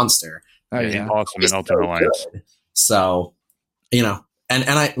monster. He's awesome in Ultimate Alliance. So, and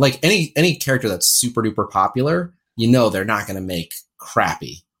I like any character that's super duper popular, they're not going to make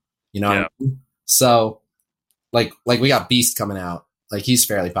crappy. You know what I mean? So, like we got Beast coming out. Like he's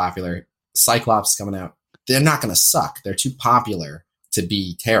fairly popular. Cyclops coming out. They're not going to suck. They're too popular to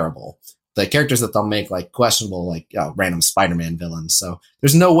be terrible. The characters that they'll make like questionable, like random Spider-Man villains. So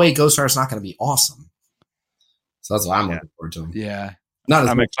there's no way Ghost Rider's not going to be awesome. So that's why I'm looking forward to him. Yeah,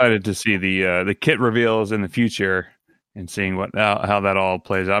 I'm excited to see the kit reveals in the future and seeing how that all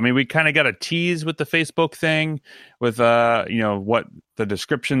plays out. I mean, we kind of got a tease with the Facebook thing, with what the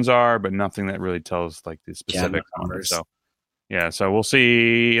descriptions are, but nothing that really tells like the specific numbers. So. Yeah, so we'll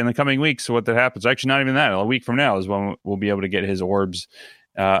see in the coming weeks what that happens. Actually, not even that. A week from now is when we'll be able to get his orbs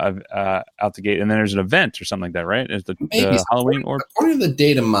out the gate, and then there's an event or something like that, right? Is the Halloween orb? According to the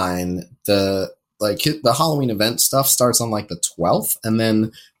data mine, the Halloween event stuff starts on like the 12th, and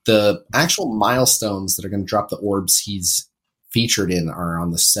then the actual milestones that are going to drop the orbs he's featured in are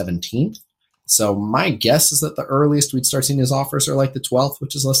on the 17th. So my guess is that the earliest we'd start seeing his offers are like the 12th,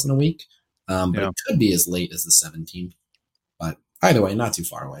 which is less than a week. But it could be as late as the 17th. But either way, not too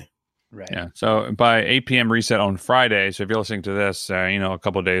far away. Right. Yeah. So by 8 p.m. reset on Friday. So if you're listening to this, a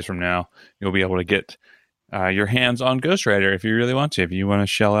couple of days from now, you'll be able to get your hands on Ghost Rider if you really want to, if you want to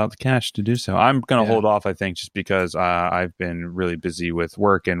shell out the cash to do so. I'm going to hold off, I think, just because I've been really busy with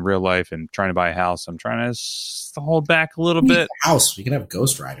work and real life and trying to buy a house. I'm trying to hold back a little bit. House, we can have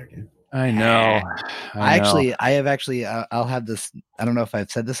Ghost Rider, dude. I know. I'll have this. I don't know if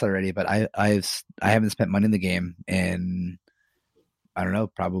I've said this already, but I haven't spent money in the game in, I don't know,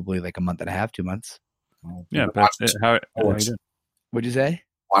 probably like a month and a half, 2 months. Yeah. But What'd you say?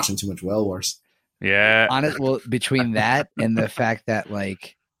 Watching too much Well Wars. Yeah. Well, between that and the fact that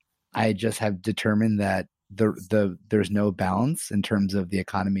like I just have determined that there's no balance in terms of the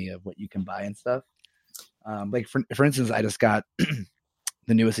economy of what you can buy and stuff. Like for instance, I just got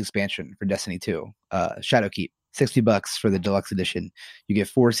the newest expansion for Destiny 2, Shadowkeep, $60 for the deluxe edition. You get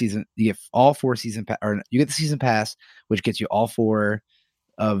all 4 season or you get the season pass, which gets you all 4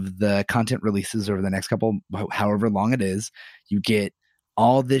 of the content releases over the next couple, however long it is. You get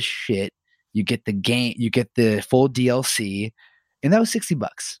all this shit. You get the game, you get the full DLC, and that was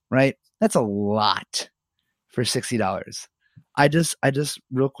 $60, right? That's a lot for $60. I just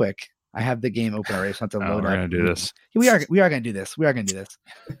real quick, I have the game open already, so I have to load up. We're gonna do this. We are gonna do this.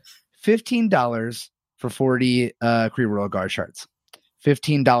 $15 for 40 Kree World Guard shards.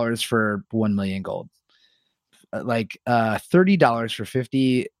 $15 for 1 million gold. $30 for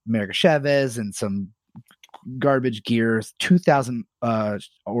 50 America Chavez and some garbage gears, 2,000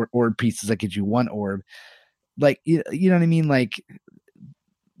 orb pieces that gives you 1 orb. Like, you know what I mean? Like,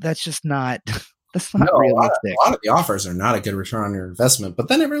 that's just not realistic. A lot of the offers are not a good return on your investment, but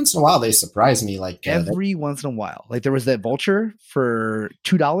then every once in a while they surprise me. Like once in a while, like there was that Vulture for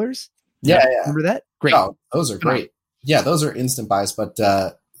 $2. Yeah. Remember that? Great. Oh, those are great. Yeah, those are instant buys. But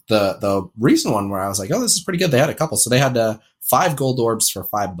the recent one where I was like, oh, this is pretty good. They had a couple. So they had 5 gold orbs for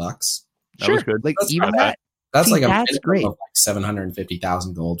 $5. That was good. Like that's even that. That's like that's great. Of like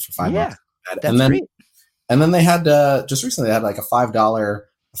 750,000 gold for $5. Yeah, and then great. And then they had just recently they had like a $5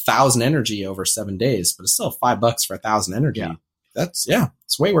 1,000 energy over 7 days, but it's still $5 for 1,000 energy. Yeah.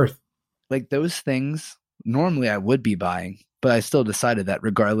 It's way worth. Like those things normally I would be buying, but I still decided that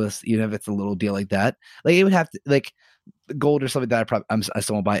regardless, even if it's a little deal like that, like it would have to like gold or something that I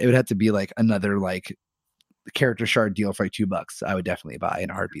still won't buy. It would have to be like another like character shard deal for like $2. I would definitely buy in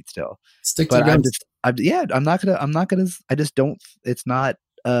a heartbeat still. Stick to guns. I'm not gonna. I just don't. It's not.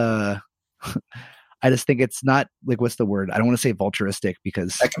 I just think it's not like, what's the word? I don't want to say vulturistic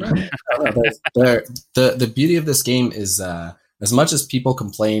because the beauty of this game is as much as people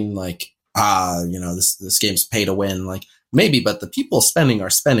complain like this game's pay to win, like maybe, but the people are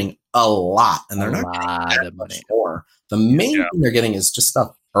spending a lot and they're not getting that much more. The main thing they're getting is just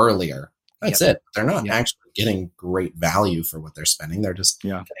stuff earlier. That's it. They're not actually getting great value for what they're spending. They're just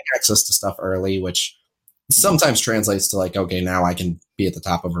getting access to stuff early, which sometimes translates to like, okay, now I can be at the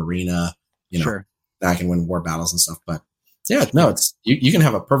top of arena, now I can win war battles and stuff. But it's you can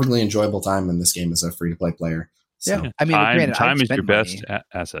have a perfectly enjoyable time in this game as a free to play player. So. Yeah, I mean, time is your best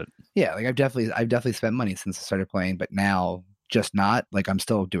asset. Yeah, like I've definitely spent money since I started playing, but now just not. Like I'm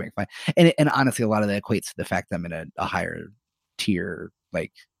still doing fine, and honestly, a lot of that equates to the fact that I'm in a higher tier,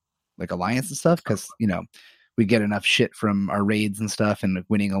 like alliance and stuff, because we get enough shit from our raids and stuff, and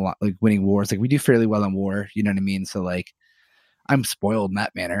winning a lot, like winning wars. Like we do fairly well in war, you know what I mean? So like, I'm spoiled in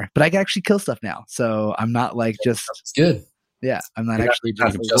that manner, but I can actually kill stuff now, so I'm not like just. It's good. Yeah, I'm not actually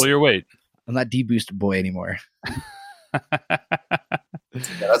just pull your weight. I'm not deboosted boy anymore.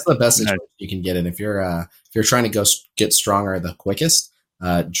 That's the best situation you can get in. If you're trying to get stronger the quickest,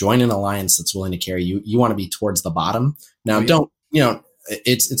 join an alliance that's willing to carry you. You want to be towards the bottom. Now,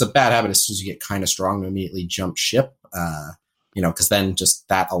 it's a bad habit as soon as you get kind of strong to immediately jump ship. Because then just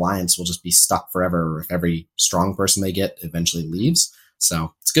that alliance will just be stuck forever if every strong person they get eventually leaves.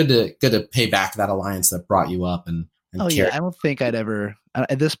 So it's good to pay back that alliance that brought you up and carry. I don't think I'd ever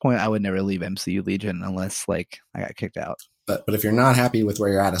at this point I would never leave MCU Legion unless like I got kicked out. But if you're not happy with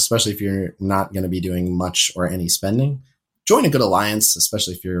where you're at, especially if you're not going to be doing much or any spending, join a good alliance,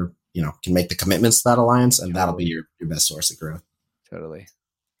 especially if you're can make the commitments to that alliance, and that'll be your best source of growth. Totally.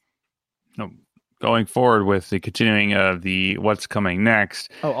 No. Going forward with the continuing of the what's coming next.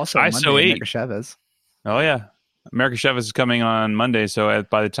 Oh, also ISO 8. America Chavez. Oh yeah, America Chavez is coming on Monday. So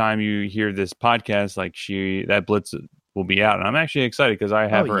by the time you hear this podcast, like that Blitz will be out, and I'm actually excited because I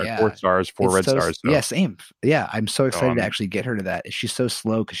have her at 4 stars, 4 red stars. So. Yeah, same. Yeah, I'm so excited to actually get her to that. She's so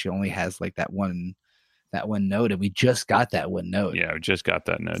slow because she only has like that one node, and we just got that one node. Yeah, we just got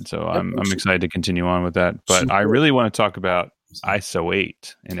that node, so I'm excited to continue on with that. But I really want to talk about ISO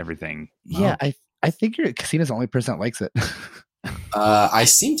 8 and everything. Yeah, I think Casina's the only person that likes it. I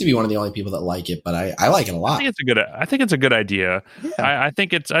seem to be one of the only people that like it, but I like it a lot. I think it's a good idea. Yeah. I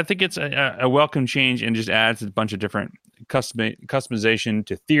think it's a welcome change and just adds a bunch of different customization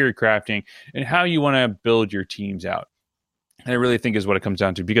to theory crafting and how you want to build your teams out. And I really think is what it comes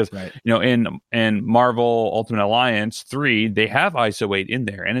down to, because in Marvel Ultimate Alliance 3, they have ISO 8 in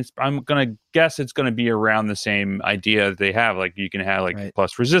there, and I'm gonna guess it's gonna be around the same idea that they have. Like you can have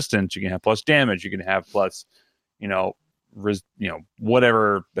plus resistance, you can have plus damage, you can have plus,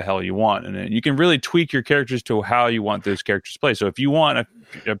 whatever the hell you want, and then you can really tweak your characters to how you want those characters to play. So if you want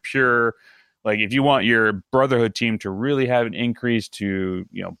a pure, if you want your Brotherhood team to really have an increase to,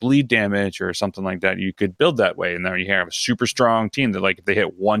 bleed damage or something like that, you could build that way. And then you have a super strong team that, if they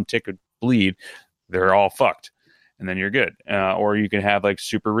hit one tick of bleed, they're all fucked. And then you're good. Or you can have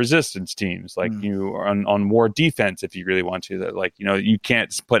super resistance teams, you on war defense, if you really want to, that you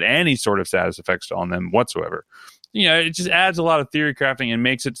can't put any sort of status effects on them whatsoever. It just adds a lot of theory crafting and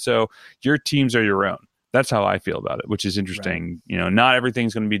makes it so your teams are your own. That's how I feel about it, which is interesting. Right. Not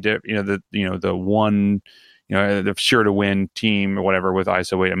everything's going to be the one, the sure to win team or whatever with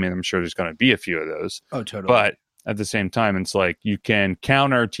ISO 8. I mean, I'm sure there's going to be a few of those. Oh, totally. But at the same time, it's you can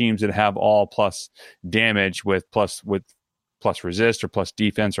counter teams that have all plus damage with plus resist or plus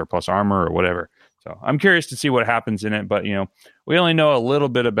defense or plus armor or whatever. So I'm curious to see what happens in it. But we only know a little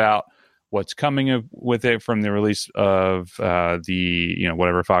bit about what's coming with it from the release of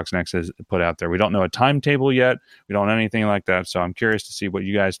whatever Fox Next has put out there. We don't know a timetable yet. We don't know anything like that. So I'm curious to see what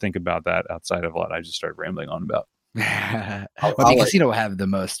you guys think about that outside of what I just started rambling on about. Casino will have the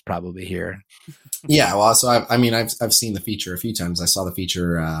most probably here. Yeah, well, so I've seen the feature a few times. I saw the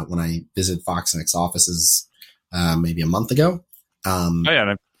feature when I visited Fox Next offices maybe a month ago. And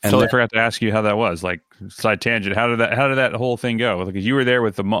I totally forgot to ask you how that was. Side tangent. How did that whole thing go? Because you were there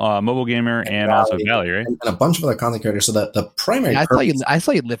with the mobile gamer and also Valley, right? And a bunch of other content creators. So the primary. Yeah, I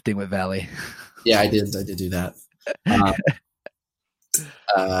saw you lifting with Valley. Yeah, I did do that.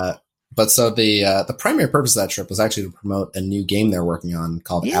 But so the primary purpose of that trip was actually to promote a new game they're working on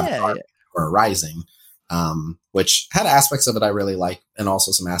called Avatar or Rising, which had aspects of it I really like, and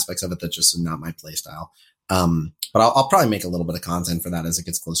also some aspects of it that just are not my play style. But I'll probably make a little bit of content for that as it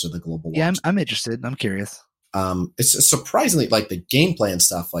gets closer to the global launch. Yeah, I'm interested. I'm curious. It's surprisingly the gameplay and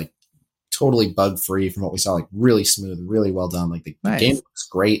stuff totally bug free from what we saw. Really smooth, really well done. The game looks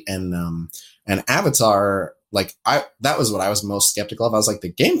great, and Avatar. That was what I was most skeptical of. I was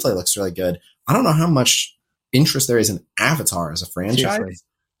the gameplay looks really good. I don't know how much interest there is in Avatar as a franchise. Seriously.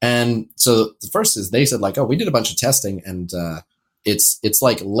 And so the first is they said we did a bunch of testing and. It's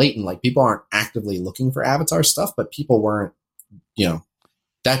latent, people aren't actively looking for Avatar stuff, but people weren't,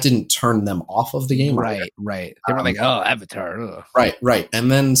 that didn't turn them off of the game. Right. They were Avatar. Ugh. Right.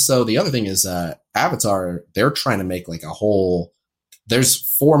 And then, so the other thing is, Avatar, they're trying to make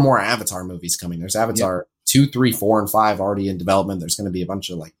there's 4 more Avatar movies coming. There's Avatar 2, 3, 4, and 5 already in development. There's going to be a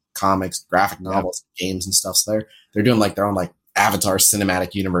bunch of comics, graphic novels, games and stuff. So they're doing their own Avatar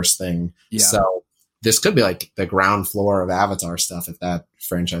cinematic universe thing. Yeah. So, this could be the ground floor of Avatar stuff if that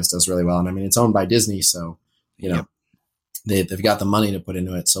franchise does really well. And it's owned by Disney, so they've got the money to put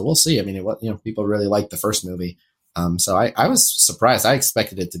into it. So we'll see. People really liked the first movie, so I was surprised. I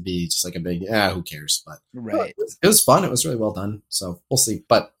expected it to be just a big who cares, but it was fun. It was really well done. So we'll see.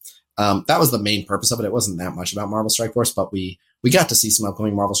 But that was the main purpose of it. It wasn't that much about Marvel Strike Force, but we got to see some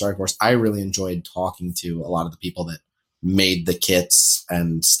upcoming Marvel Strike Force. I really enjoyed talking to a lot of the people that made the kits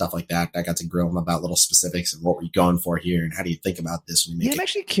and stuff like that. I got to grill them about little specifics and what were you going for here and how do you think about this when you make it. I'm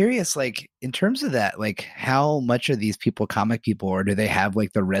actually curious, in terms of that, how much are these people comic people, or do they have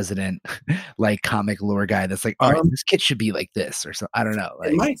the resident comic lore guy that's all right, this kit should be like this or so? I don't know.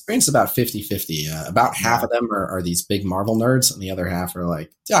 In my experience, about 50-50. About half of them are these big Marvel nerds, and the other half are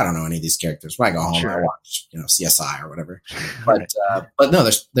I don't know any of these characters. When I go home, I watch CSI or whatever. But no,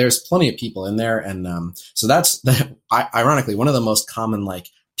 there's plenty of people in there, and so that's ironically one of the most common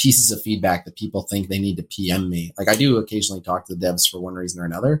pieces of feedback that people think they need to PM me. I do occasionally talk to the devs for one reason or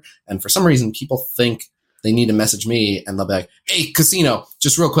another, and for some reason people think they need to message me, and they'll be hey, Casino,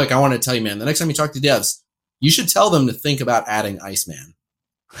 just real quick, I want to tell you, man, the next time you talk to devs, you should tell them to think about adding Iceman.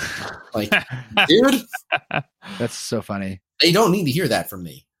 Dude, that's so funny. They don't need to hear that from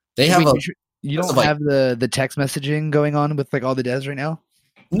me. They have you don't have the text messaging going on with all the devs right now?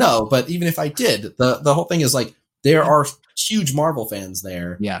 No, but even if I did, the whole thing is there are huge Marvel fans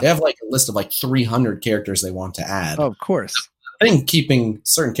there. Yeah. They have a list of 300 characters they want to add. Oh, of course. I think keeping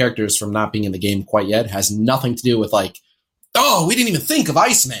certain characters from not being in the game quite yet has nothing to do with we didn't even think of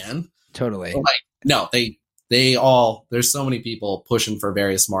Iceman. Totally. No, they all, there's so many people pushing for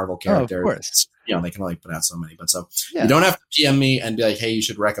various Marvel characters. Oh, of course. they can only put out so many. But so you don't have to PM me and be like, hey, you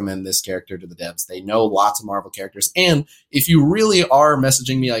should recommend this character to the devs. They know lots of Marvel characters. And if you really are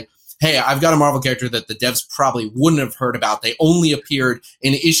messaging me like, hey, I've got a Marvel character that the devs probably wouldn't have heard about. They only appeared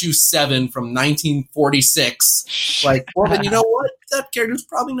in issue 7 from 1946. Like, well, then you know what? That character's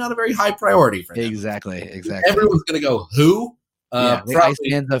probably not a very high priority for them. Exactly. Everyone's going to go, who?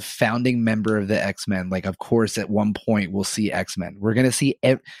 Iceman's a founding member of the X-Men. Like, of course, at one point we'll see X-Men. We're going to see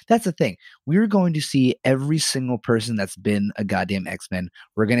that's the thing. We're going to see every single person that's been a goddamn X-Men.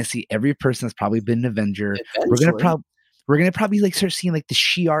 We're going to see every person that's probably been an Avenger. Eventually. We're gonna probably like start seeing like the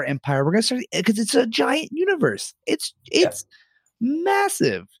Shi'ar Empire. We're gonna start because it's a giant universe. It's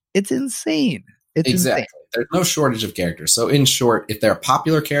massive. It's insane. Exactly. There's no shortage of characters. So in short, if they're a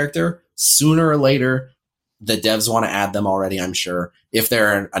popular character, sooner or later, the devs want to add them already, I'm sure. If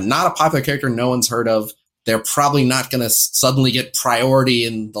they're not a popular character no one's heard of, they're probably not going to suddenly get priority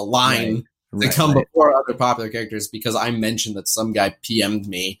in the line to come before other popular characters because I mentioned that some guy PM'd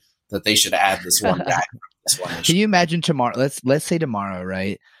me that they should add this one guy. Can you imagine tomorrow? Let's say tomorrow,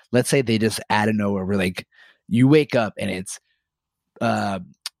 right? Let's say they just out of nowhere, we're like, you wake up and it's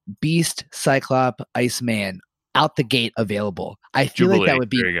Beast, Cyclops, Iceman out the gate available. I feel Jubilee. like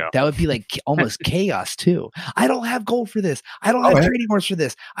that would be like almost chaos too. I don't have gold for this. I don't have trading horse for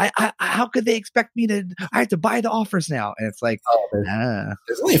this. I how could they expect me to? I have to buy the offers now, and it's like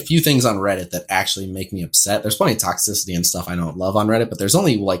there's only a few things on Reddit that actually make me upset. There's plenty of toxicity and stuff I don't love on Reddit, but there's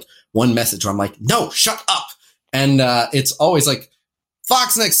only like one message where I'm like, no, shut up, and it's always like,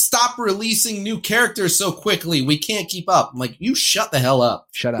 Foxnex, stop releasing new characters so quickly. We can't keep up. I'm like, you shut the hell up.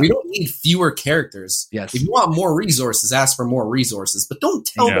 Shut up. We don't need fewer characters. Yes. If you want more resources, ask for more resources. But don't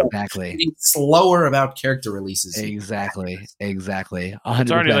tell them to be slower about character releases. Exactly. 100%.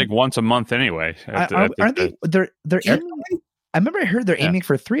 It's already like once a month anyway. Aren't they? They're aiming. I remember I heard they're aiming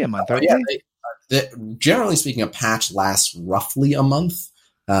for 3 a month. Generally speaking, a patch lasts roughly a month,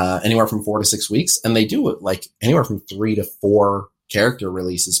 anywhere from 4 to 6 weeks, and they do it like anywhere from 3 to 4 character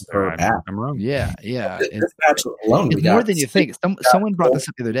releases per patch. I'm wrong. Yeah. This patch alone, it's more than you think. Someone brought this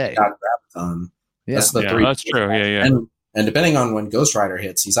up the other day. That's true. Yeah. And depending on when Ghost Rider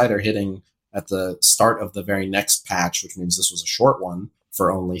hits, he's either hitting at the start of the very next patch, which means this was a short one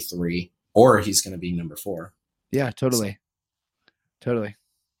for only 3, or he's going to be number 4. Yeah, totally.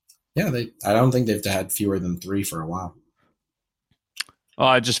 Yeah, I don't think they've had fewer than 3 for a while.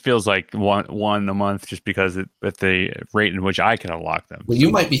 Oh, it just feels like one a month, just because at the rate in which I can unlock them. Well,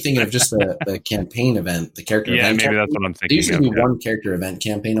 you might be thinking of just the campaign event, the character event. Yeah, maybe that's what I'm thinking. They usually do one character event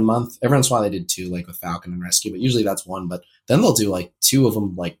campaign a month. Every once in a while they did 2, like with Falcon and Rescue, but usually that's 1. But then they'll do like 2 of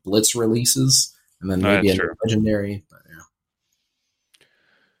them, like Blitz releases, and then maybe a legendary. But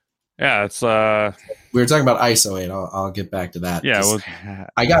yeah, it's we were talking about ISO 8. I'll get back to that. Yeah,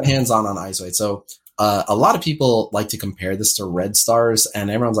 I got hands on ISO 8, so. A lot of people like to compare this to Red Stars,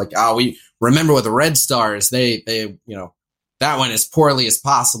 and everyone's like, "Oh, we remember with the Red Stars, they that went as poorly as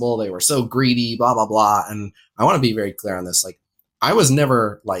possible. They were so greedy, blah blah blah." And I want to be very clear on this. Like, I was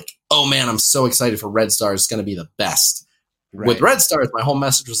never like, "Oh man, I'm so excited for Red Stars. It's going to be the best." Right. With Red Stars, my whole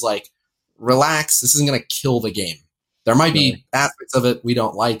message was like, "Relax. This isn't going to kill the game. There might be aspects of it we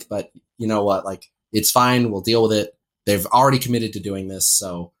don't like, but you know what? Like, it's fine. We'll deal with it. They've already committed to doing this,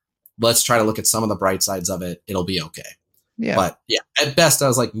 so." Let's try to look at some of the bright sides of it. It'll be okay. Yeah. But yeah, at best, I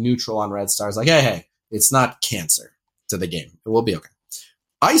was like neutral on Red Stars. Like, hey, it's not cancer to the game. It will be okay.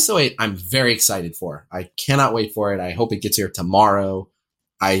 ISO 8, I'm very excited for. I cannot wait for it. I hope it gets here tomorrow.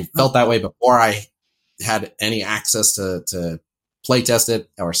 I felt that way before I had any access to play test it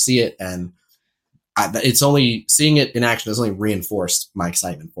or see it. And it's only seeing it in action has only reinforced my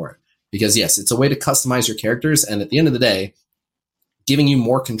excitement for it. Because yes, it's a way to customize your characters. And at the end of the day, giving you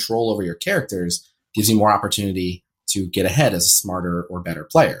more control over your characters gives you more opportunity to get ahead as a smarter or better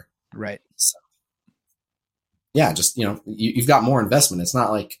player. Right. So, yeah, just, you've got more investment. It's not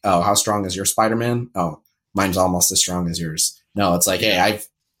like, oh, how strong is your Spider-Man? Oh, mine's almost as strong as yours. No, it's like, hey,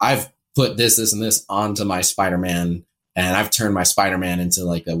 I've put this, and this onto my Spider-Man, and I've turned my Spider-Man into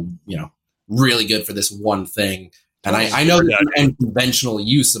like a, really good for this one thing. And I know the unconventional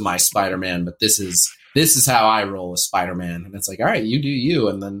use of my Spider-Man, but this is how I roll with Spider-Man. And it's like, all right, you do you.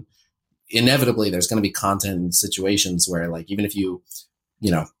 And then inevitably there's going to be content and situations where like, even if you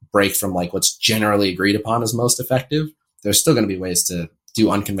break from like what's generally agreed upon as most effective, there's still going to be ways to do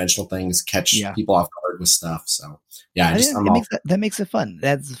unconventional things, catch people off guard with stuff. So yeah, that makes it fun.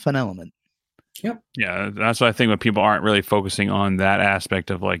 That's a fun element. Yep. Yeah, that's what I think when people aren't really focusing on that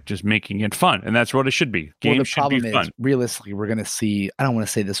aspect of like just making it fun, and that's what it should be. Games should be fun. Is, realistically, we're going to see. I don't want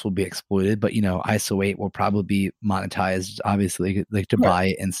to say this will be exploited, but ISO 8 will probably be monetized, obviously, like to buy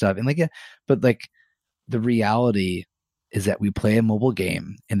it and stuff. And like, but like the reality is that we play a mobile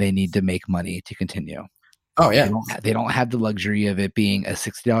game, and they need to make money to continue. Oh yeah, they don't have the luxury of it being a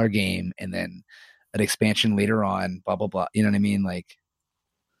 $60 game and then an expansion later on. Blah blah blah. You know what I mean? Like,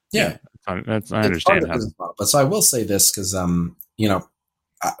 yeah. I understand how. But so I will say this because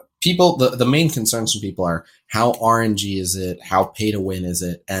people the main concerns from people are how RNG is it, how pay to win is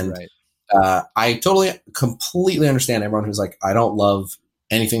it, and I completely understand everyone who's like, I don't love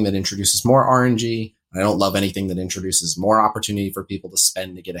anything that introduces more RNG. I don't love anything that introduces more opportunity for people to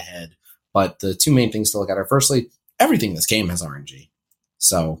spend to get ahead. But the two main things to look at are, firstly, everything in this game has RNG.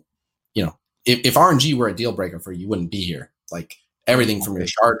 So, if RNG were a deal breaker for you, you wouldn't be here. Like, everything from your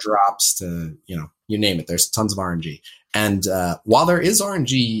shard drops to, you name it. There's tons of RNG. And while there is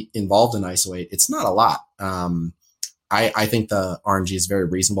RNG involved in ISO 8, it's not a lot. I think the RNG is very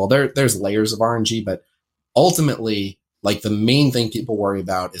reasonable. There's layers of RNG, but ultimately, like, the main thing people worry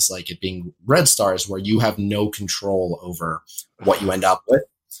about is like it being red stars where you have no control over what you end up with.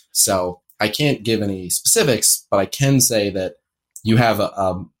 So I can't give any specifics, but I can say that you have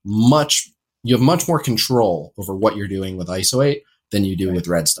much more control over what you're doing with ISO 8 than you do with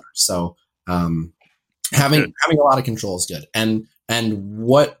red stars. So having a lot of control is good. And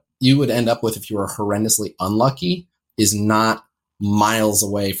what you would end up with if you were horrendously unlucky is not miles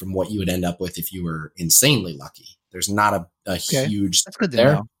away from what you would end up with if you were insanely lucky. There's not a huge. That's good to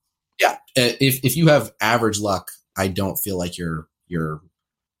know. Yeah, if you have average luck, I don't feel like you're.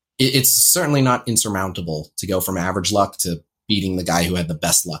 It's certainly not insurmountable to go from average luck to beating the guy who had the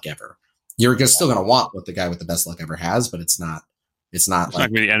best luck ever. You're still going to want what the guy with the best luck ever has, but it's not. It's not going to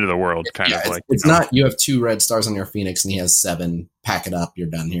be the end of the world. It's not. You have 2 red stars on your Phoenix, and he has 7. Pack it up. You're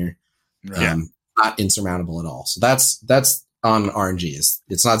done here. Yeah. Not insurmountable at all. So that's on RNG.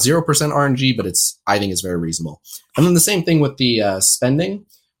 It's not 0% RNG, but I think it's very reasonable. And then the same thing with the spending.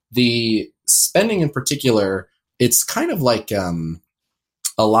 The spending in particular, it's kind of like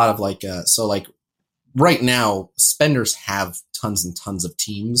a lot of like so like right now, spenders have tons and tons of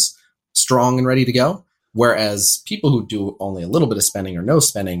teams strong and ready to go. Whereas people who do only a little bit of spending or no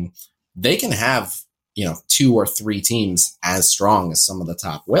spending, they can have, 2 or 3 teams as strong as some of the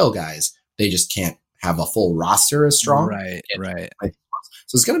top whale guys. They just can't have a full roster as strong. Right.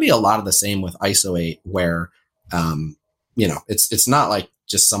 So it's going to be a lot of the same with ISO 8 where, it's not like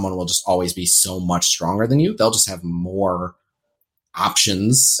just someone will just always be so much stronger than you. They'll just have more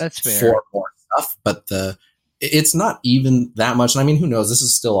options for more stuff, but it's not even that much. And I mean, who knows? This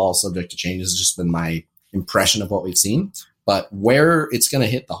is still all subject to change. This has just been my impression of what we've seen. But where it's going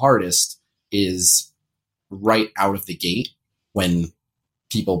to hit the hardest is right out of the gate when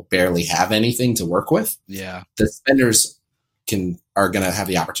people barely have anything to work with. Yeah. The spenders are going to have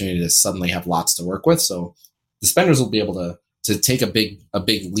the opportunity to suddenly have lots to work with. So the spenders will be able to take a big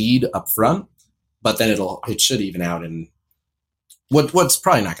lead up front, but then it should even out in what's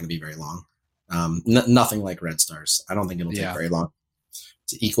probably not going to be very long. Nothing like red stars. I don't think it'll take very long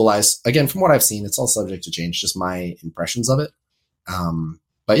to equalize. Again, from what I've seen, it's all subject to change, just my impressions of it.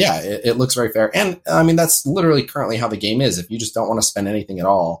 But yeah, it looks very fair. And I mean, that's literally currently how the game is. If you just don't want to spend anything at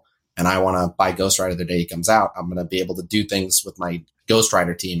all, and I want to buy Ghost Rider the day he comes out, I'm going to be able to do things with my Ghost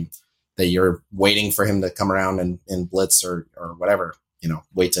Rider team that you're waiting for him to come around and blitz or whatever,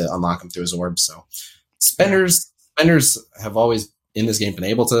 wait to unlock him through his orb. So spenders have always in this game been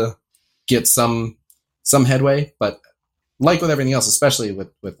able to get some headway, but like with everything else, especially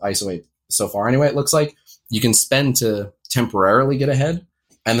with ISO 8 so far anyway, it looks like you can spend to temporarily get ahead,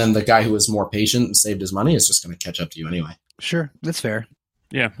 and then the guy who was more patient and saved his money is just going to catch up to you anyway. Sure, that's fair.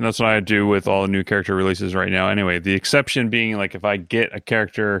 Yeah, that's what I do with all the new character releases right now. Anyway, the exception being like if I get a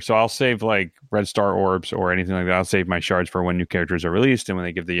character, so I'll save like red star orbs or anything like that. I'll save my shards for when new characters are released and when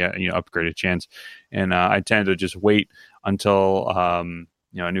they give the upgrade a chance. And I tend to just wait until a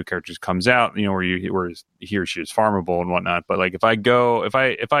new character comes out, where he or she is farmable and whatnot. But like if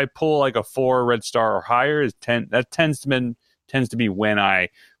I pull like a 4 red star or higher, that tends to be when I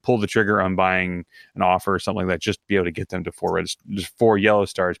pull the trigger on buying an offer or something like that, just to be able to get them to 4 yellow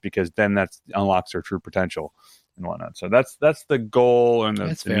stars, because then that unlocks their true potential and whatnot. So that's the goal and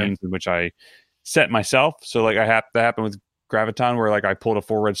the means in which I set myself. So like that happened with Graviton, where like I pulled a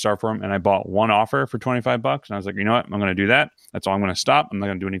 4 red star for him and I bought one offer for $25, and I was like, you know what, I'm going to do that. That's all I'm going to stop. I'm not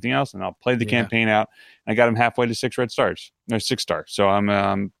going to do anything else, and I'll play the campaign out. And I got him halfway to 6 red stars. No, 6 stars. So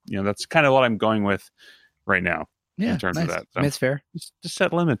I'm that's kind of what I'm going with right now. in terms of that. So it's fair. Just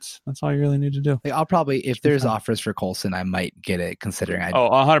set limits. That's all you really need to do. Like, I'll probably, if there's offers for Coulson, I might get it, considering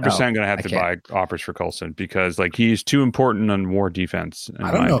 100% going to have to buy offers for Coulson because like he's too important on war defense.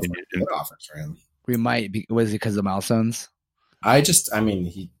 I don't know if we get offers for him. We might be. Was it because of milestones?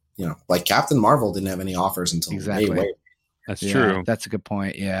 He, like Captain Marvel didn't have any offers until way. That's true. That's a good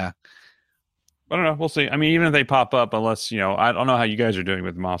point. Yeah. I don't know. We'll see. I mean, even if they pop up, unless, I don't know how you guys are doing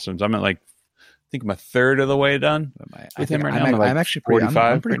with milestones. I'm at I think I'm a third of the way done with him right now. I'm actually pretty,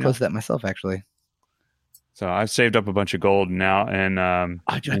 I'm pretty close to that myself, actually. So I've saved up a bunch of gold now and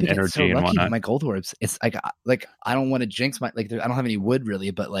energy and whatnot. My gold orbs. It's like I don't want to jinx my, I don't have any wood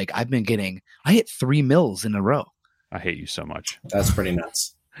really, but I hit 3 mils in a row. I hate you so much. That's pretty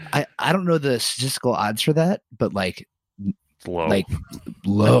nuts. I don't know the statistical odds for that, but it's low.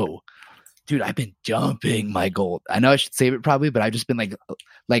 Low. Dude, I've been dumping my gold. I know I should save it probably, but I've just been I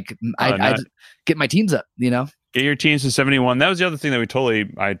just get my teams up, Get your teams to 71. That was the other thing that I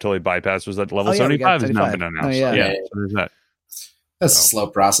totally bypassed was that level 75 has now been announced. So there's that. That's a slow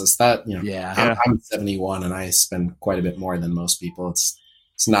process. I'm 71 and I spend quite a bit more than most people. It's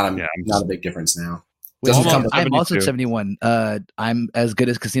not a big difference now. I'm also 71. I'm as good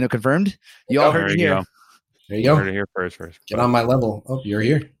as Casino Confirmed. You all heard it here. There you go. Heard it here first. Get on my level. Oh, you're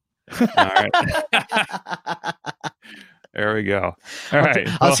here. All right. There we go. All right.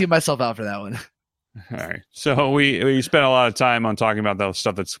 I'll see myself out for that one. All right. So we spent a lot of time on talking about the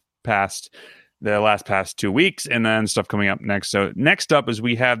stuff that's past 2 weeks and then stuff coming up next. So next up is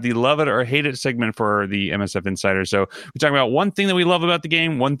we have the Love It or Hate It segment for the MSF Insider. So we talk about one thing that we love about the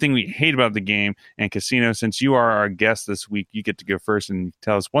game, one thing we hate about the game. And Casino, since you are our guest this week, you get to go first and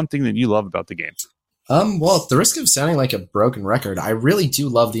tell us one thing that you love about the game. Well, at the risk of sounding like a broken record, I really do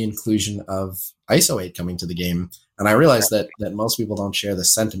love the inclusion of ISO 8 coming to the game. And I realize that most people don't share the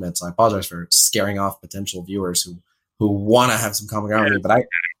sentiment, so I apologize for scaring off potential viewers who want to have some common ground with me. But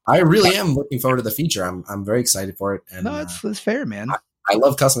I really am looking forward to the feature. I'm very excited for it. And no, it's fair, man. I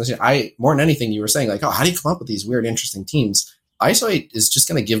love customization. More than anything, you were saying how do you come up with these weird, interesting teams? ISO 8 is just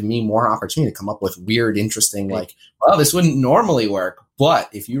going to give me more opportunity to come up with weird, interesting, this wouldn't normally work. But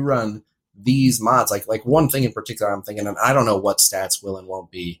if you run these mods, like one thing in particular I'm thinking, and I don't know what stats will and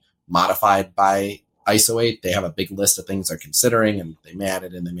won't be modified by ISO 8. They have a big list of things they're considering, and they may add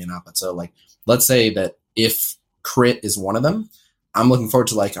it and they may not. But so, let's say that if crit is one of them, I'm looking forward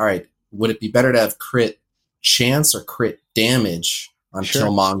to all right, would it be better to have crit chance or crit damage on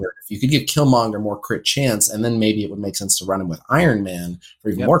Killmonger? If you could give Killmonger more crit chance, and then maybe it would make sense to run him with Iron Man for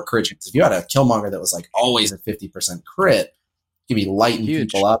even more crit chance. If you had a Killmonger that was always at 50% crit, you could be lighting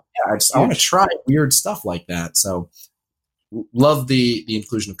people up. Yeah, I want to try weird stuff like that. So love the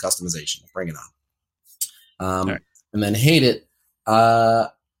inclusion of customization. Bring it on. Right. And then hate it. We'll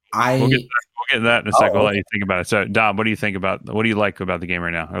get to that in a second. We'll let you think about it. So, Dom, what do you like about the game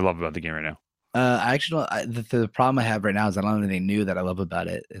right now, or love about the game right now? I actually don't. The problem I have right now is I don't have anything new that I love about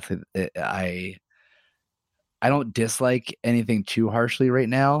it. I don't dislike anything too harshly right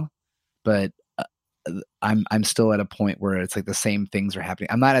now, but I'm still at a point where it's the same things are happening.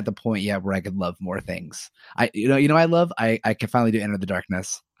 I'm not at the point yet where I could love more things. I can finally do Enter the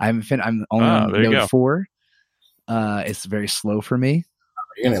Darkness. I'm only on node 4. It's very slow for me.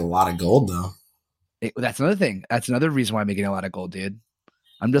 You're getting a lot of gold though. That's another thing. That's another reason why I'm getting a lot of gold, dude.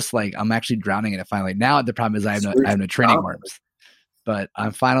 I'm just I'm actually drowning in it finally. Now the problem is I have no training worms, but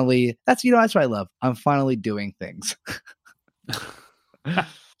I'm finally. That's what I love. I'm finally doing things.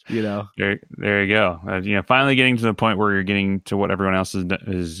 There you go. Finally getting to the point where you're getting to what everyone else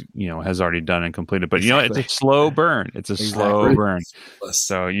is has already done and completed. But it's a slow burn. It's a slow burn.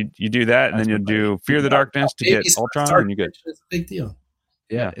 So you do that, and then you'll do Fear the Darkness to get Ultron, and you get. It's a big deal.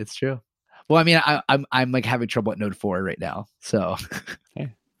 Yeah, it's true. Well, I mean, I'm having trouble at node 4 right now, so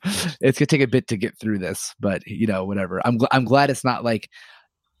it's gonna take a bit to get through this. But whatever. I'm glad it's not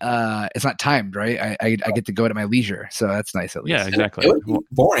it's not timed, right? I get to go at my leisure, so that's nice at least. Yeah, exactly. It would be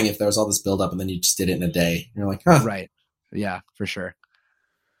boring if there was all this build up and then you just did it in a day. You're like, huh. Right? Yeah, for sure.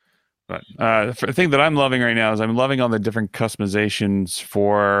 But the thing that I'm loving right now is I'm loving all the different customizations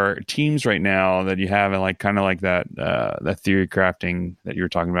for teams right now that you have, and kind of that theory crafting that you were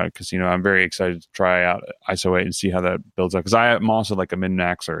talking about at Casino. I'm very excited to try out ISO 8 and see how that builds up, because I'm also a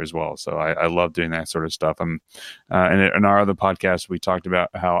min-maxer as well, so I love doing that sort of stuff. And in our other podcast, we talked about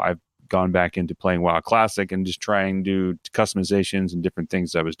how I've gone back into playing WoW Classic and just trying to do customizations and different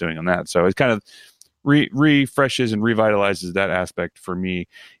things I was doing on that. So it's kind of refreshes and revitalizes that aspect for me.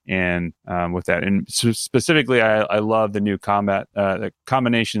 And with that, and specifically, I love the new combat, the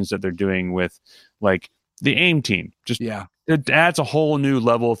combinations that they're doing with the aim team. It adds a whole new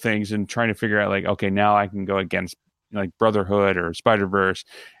level of things and trying to figure out okay, now I can go against like Brotherhood or Spider-Verse,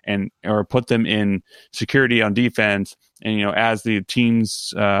 or put them in security on defense. And, you know, as the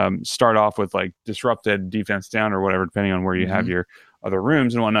teams start off with like disrupted defense down or whatever, depending on where you have your other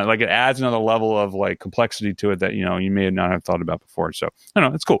rooms and whatnot, like it adds another level of like complexity to it that, you know, you may not have thought about before. So I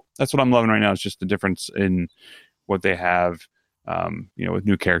don't know, it's cool. That's what I'm loving right now. It's just the difference in what they have, you know, with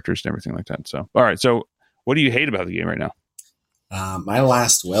new characters and everything like that. So, all right. So what do you hate about the game right now? My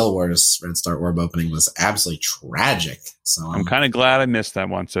last Whale Wars Red Star Orb opening was absolutely tragic. So I'm kind of glad I missed that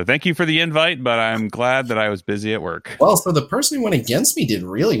one. So thank you for the invite, but I'm glad that I was busy at work. Well, so the person who went against me did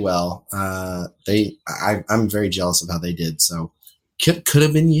really well. I'm very jealous of how they did. So could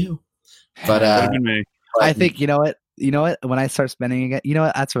have been you, but could have been me. I think you know what. When I start spending again, you know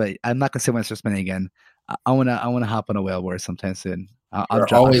what? That's right. I'm not gonna say when I start spending again. I wanna hop on a Whale War sometime soon.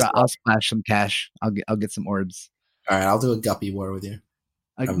 I'll splash some cash. I'll get some orbs. All right, I'll do a guppy war with you.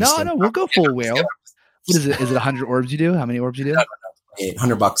 No, we'll go full whale. What is it? Is it 100 orbs you do? How many orbs you do? No,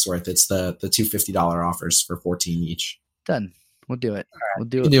 $800 worth. It's the $250 offers for 14 each. Done. We'll do it. Right.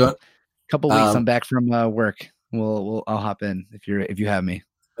 We'll do it. Couple weeks. I'm back from work. I'll hop in if you have me.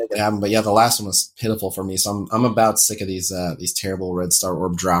 Make it happen. But yeah, the last one was pitiful for me. So I'm about sick of these terrible Red Star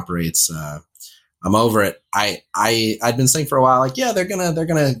Orb drop rates. I'm over it. I'd been saying for a while, like, yeah, they're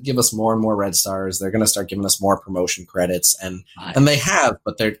gonna give us more and more red stars. They're gonna start giving us more promotion credits, and they have,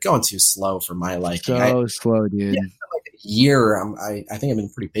 but they're going too slow for my liking. Slow, dude. Yeah, like a year. I think I've been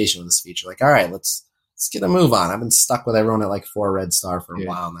pretty patient with this feature. Like, all right, let's get a move on. I've been stuck with everyone at like 4 red star for a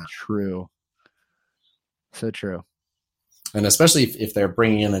while now. True. So true. And especially if they're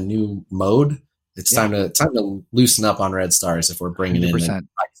bringing in a new mode, it's time to loosen up on red stars. If we're bringing 100%. In.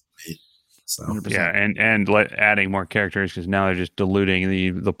 So 100%. Yeah, and adding more characters, because now they're just diluting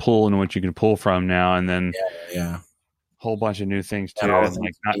the pool in which you can pull from now, and then a whole bunch of new things too. And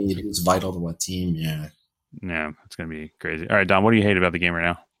like who's vital to what team? Yeah, it's gonna be crazy. All right, Don, what do you hate about the game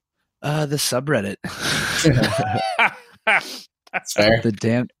right now? The subreddit. That's fair. The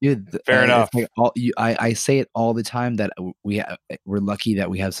damn dude. Fair enough. Like I say it all the time that we're lucky that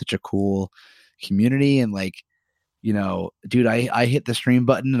we have such a cool community, and like, you know, dude, I hit the stream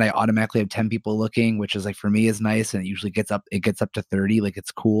button and I automatically have 10 people looking, which is like, for me is nice. And it usually gets up to 30. Like,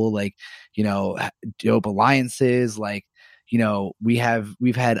 it's cool. Like, you know, dope alliances. Like, you know, we've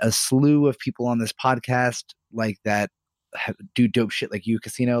had a slew of people on this podcast like that do dope shit like you,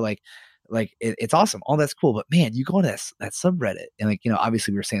 Casino. Like it's awesome. All that's cool. But man, you go on that subreddit and like, you know,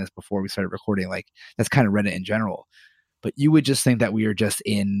 obviously we were saying this before we started recording, like that's kind of Reddit in general. But you would just think that we are just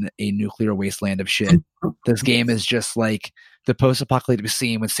in a nuclear wasteland of shit. This game is just like the post-apocalyptic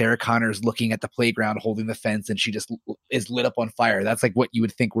scene when Sarah Connor is looking at the playground holding the fence and she just is lit up on fire. That's like what you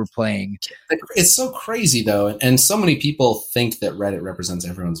would think we're playing. It's so crazy, though. And so many people think that Reddit represents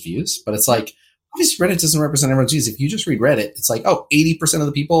everyone's views. But it's like, obviously Reddit doesn't represent everyone's views. If you just read Reddit, it's like, 80% of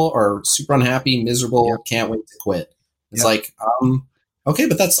the people are super unhappy, miserable, can't wait to quit. It's like, okay,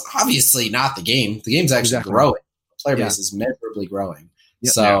 but that's obviously not the game. The game's actually growing. Player base is measurably growing.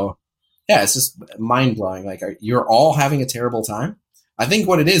 So it's just mind blowing. Like, you're all having a terrible time. I think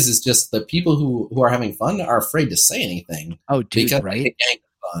what it is just the people who are having fun are afraid to say anything. Oh, dude, because right?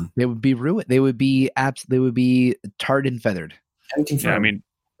 They would be ruined. They would be tarred and feathered. Yeah, I mean,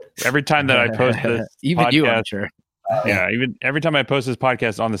 every time that I post this even podcast, you, I'm sure. Even every time I post this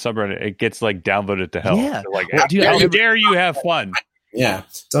podcast on the subreddit, it gets like downloaded to hell. Yeah, like, dude, how dare you have fun? Yeah,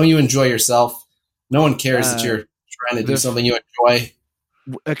 don't you enjoy yourself? No one cares that you're trying to do something you enjoy.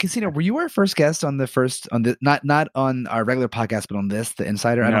 Casino, were you our first guest on not on our regular podcast, but on the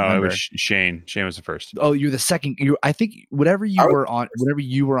Insider? I don't remember. It was Shane. Shane was the first. Oh, you're the second. I think whatever you were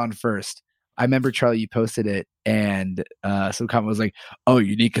on first. I remember, Charlie, you posted it, and some comment was like, "Oh,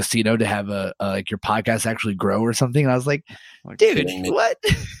 you need Casino to have a like your podcast actually grow or something." And I was like, "Dude, what?"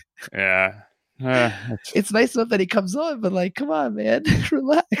 Yeah, it's nice enough that he comes on, but like, come on, man,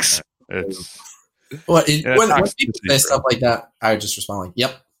 relax. When people say stuff like that, I just respond like,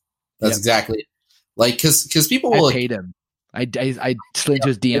 "Yep, that's exactly it." Like, because people will hate him. I slid into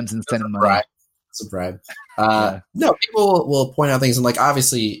his DMs and send him money. It's a bribe. No, people will point out things, and like,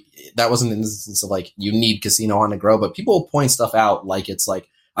 obviously that wasn't an instance of like you need Casino on to grow, but people will point stuff out like it's like,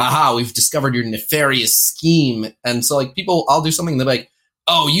 aha, we've discovered your nefarious scheme, and so like I'll do something, and they're like,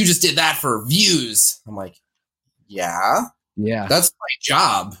 oh, you just did that for views. I'm like, yeah, that's my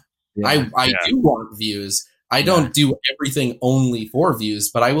job. Yeah, I do want views. I don't do everything only for views,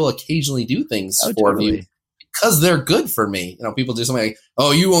 but I will occasionally do things for views because they're good for me. You know, people do something like,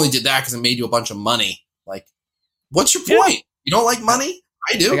 oh, you only did that because it made you a bunch of money. Like, what's your point? You don't like money?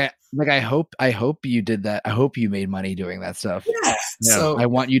 I do. Like I hope you did that. I hope you made money doing that stuff. Yeah. So I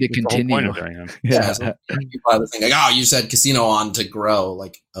want you to continue. Yeah. So people either think like, oh, you said casino on to grow.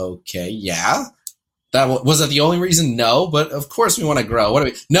 Like, okay, yeah. Was that the only reason? No, but of course we want to grow. What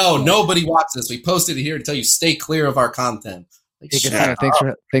do we? No, nobody watched this. We posted it here to tell you stay clear of our content. Like,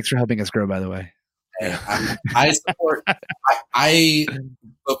 thanks for helping us grow. By the way, I support.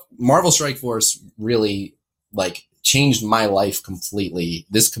 Marvel Strike Force really like changed my life completely.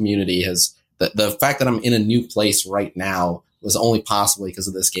 This community has the fact that I'm in a new place right now was only possible because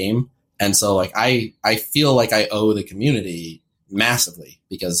of this game, and so like I feel like I owe the community massively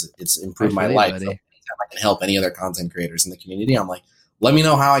because it's improved my life. So anytime I can help any other content creators in the community, I'm like, let me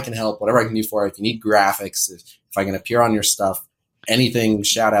know how I can help, whatever I can do for it. If you need graphics, if I can appear on your stuff, anything,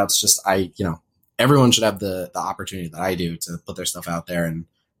 shout outs, just everyone should have the opportunity that I do to put their stuff out there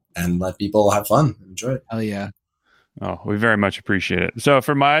and let people have fun and enjoy it. Oh yeah. Oh, we very much appreciate it. So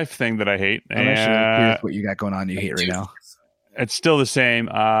for my thing that I hate, I'm actually curious what you got going on you hate right now. It's still the same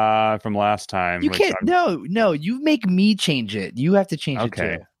from last time. You can't. No. You make me change it. You have to change it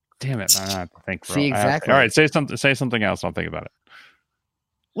too. Damn it! I don't have to think. See, exactly. All right, say something else. I'll think about it.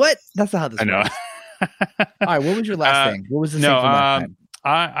 What? That's not how this works. I know. All right. What was your last thing? What was the thing from last time?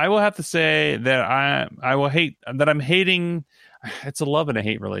 I will have to say that I will hate that I'm hating. It's a love and a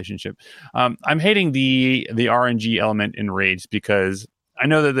hate relationship. I'm hating the RNG element in raids because I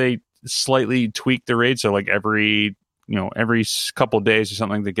know that they slightly tweak the raid, so like every couple of days or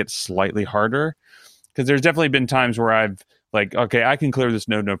something that gets slightly harder. Because there's definitely been times where I've like, okay, I can clear this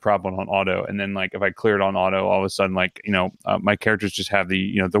node no problem on auto, and then like if I clear it on auto, all of a sudden like my characters just have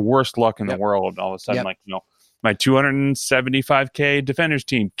the the worst luck in the world. And all of a sudden like my 275k defenders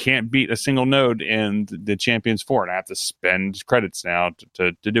team can't beat a single node in the Champions 4, and I have to spend credits now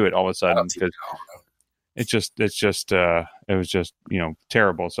to do it all of a sudden because it was just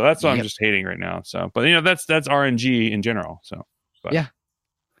terrible. So that's what I'm just hating right now. So, but that's RNG in general. So, but, yeah.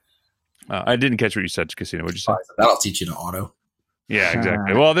 I didn't catch what you said, Casino. What'd you say? That'll teach you to auto. Yeah,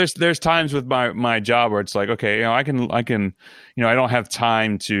 exactly. Well, there's times with my job where it's like, okay, I can, I don't have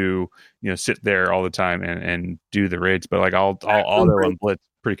time to, sit there all the time and do the raids, but like I'll auto and blitz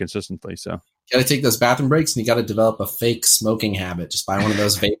pretty consistently. So you got to take those bathroom breaks and you got to develop a fake smoking habit. Just buy one of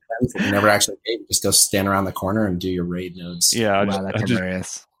those vape pens that you never actually vape. Just go stand around the corner and do your raid nodes. Yeah, that's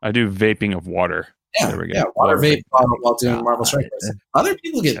hilarious. I do vaping of water. Yeah, there we go. Yeah, water vape while doing Marvel Strike Force. Other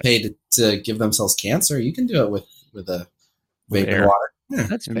people get paid to give themselves cancer. You can do it with a vape and water. Yeah,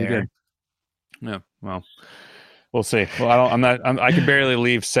 that's fair. Yeah, well, we'll see. Well, I can barely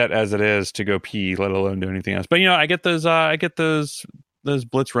leave set as it is to go pee, let alone do anything else. But I get those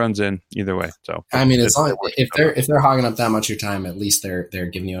blitz runs in either way. So I mean, as long if they're hogging up that much of your time, at least they're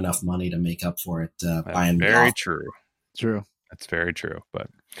giving you enough money to make up for it. Very true. That's very true. But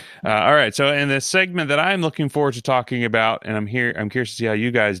all right. So in the segment that I'm looking forward to talking about, and I'm curious to see how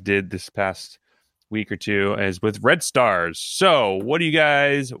you guys did this past week or two, is with Red Stars. So what did you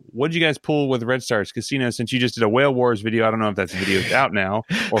guys pull with Red Stars Casino? Since you just did a Whale Wars video, I don't know if that video is out now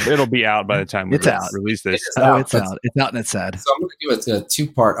or if it'll be out by the time we release this. It's out and it's sad. So I'm going to do a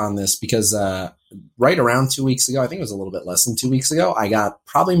two-part on this because right around 2 weeks ago, I think it was a little bit less than 2 weeks ago, I got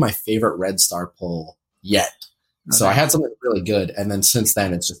probably my favorite Red Star pull yet. Okay. So I had something really good, and then since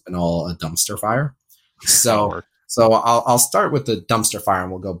then it's just been all a dumpster fire. So I'll start with the dumpster fire,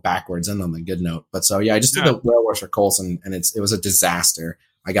 and we'll go backwards and on the good note. But so yeah, I just did the Whale Wars for Coulson, and it was a disaster.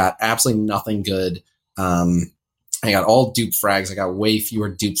 I got absolutely nothing good. I got all dupe frags. I got way fewer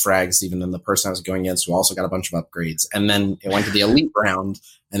dupe frags even than the person I was going against, who also got a bunch of upgrades. And then it went to the elite round,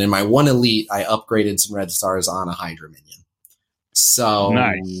 and in my one elite, I upgraded some Red Stars on a Hydra minion. So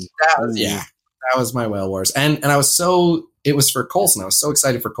nice. That was my Whale Wars. And it was for Coulson. I was so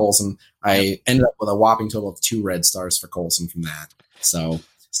excited for Coulson. I ended up with a whopping total of 2 Red Stars for Coulson from that. So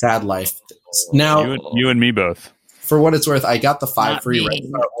sad life. Now you and me both. For what it's worth, I got the 5 free Red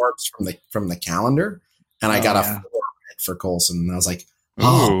Star orbs from the calendar, and I got a 4 red for Coulson. And I was like,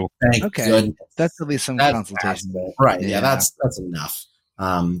 oh, thank goodness. That's at least some consultation. Right. Yeah, that's enough.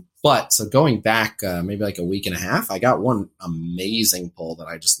 But so going back maybe like a week and a half, I got one amazing pull that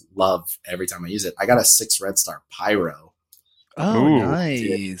I just love every time I use it. I got a 6 Red Star Pyro. Oh,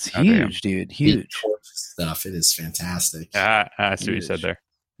 nice. Huge, dude. Huge. Stuff. It is fantastic. I see what you said there.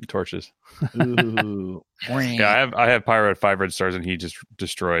 Torches. Ooh. Yeah, I have Pyro at 5 Red Stars, and he just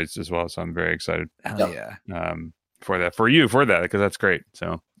destroys as well. So I'm very excited. Hell yeah. For that, because that's great.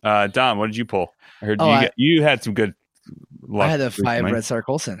 So, Dom, what did you pull? I heard you had some good luck. I had a 5 Red Star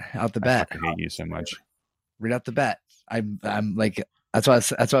Coulson out the bat. I hate you so much. Right out the bat. I'm like, that's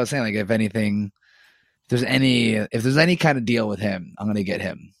what I was saying. Like, if anything there's any kind of deal with him, I'm gonna get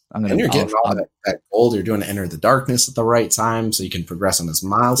him. And you're getting all that gold. You're doing Enter the Darkness at the right time, so you can progress on this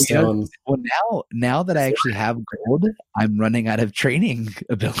milestone. Now that I actually have gold, I'm running out of training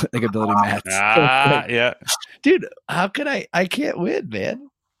ability mats. Yeah, dude, how could I can't win, man.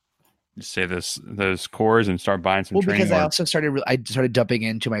 Just say those cores and start buying some. Well, because I also started dumping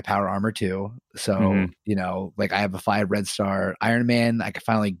into my power armor too. So like I have a 5 red star Iron Man. I can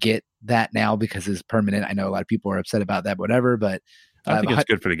finally get that now because it's permanent. I know a lot of people are upset about that, whatever, but I think it's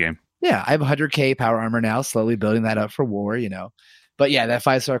good for the game. Yeah, I have 100k power armor now, slowly building that up for war, But yeah, that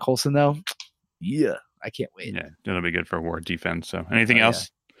 5-star Coulson though, yeah, I can't wait. Yeah, it'll be good for war defense. So anything else?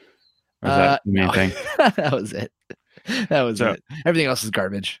 Or is that the main thing? That was it. It. Everything else is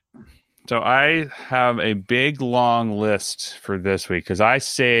garbage. So I have a big long list for this week because I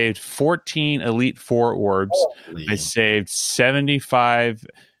saved 14 Elite 4 orbs. Holy. I saved 75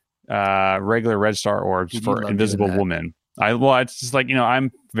 regular Red Star orbs for Invisible Woman. It's just like,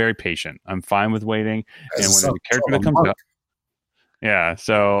 I'm very patient. I'm fine with waiting. And when the character that comes up. Yeah.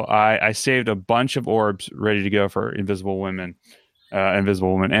 So I saved a bunch of orbs ready to go for Invisible Woman.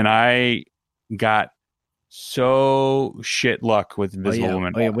 And I got so shit luck with Invisible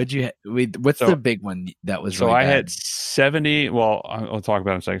Woman. Oh yeah. What's the big one that was really I bad? had 70. Well, I'll talk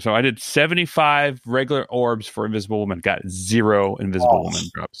about it in a second. So I did 75 regular orbs for Invisible Woman. Got 0 Invisible Woman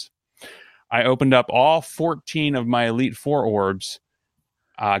drops. I opened up all 14 of my Elite 4 orbs.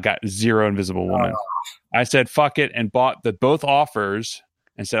 Got 0 Invisible Woman. I said, fuck it, and bought both offers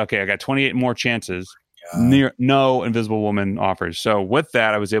and said, okay, I got 28 more chances. No Invisible Woman offers. So with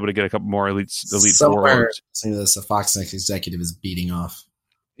that, I was able to get a couple more Elite 4 orbs. This, a Foxnex executive is beating off.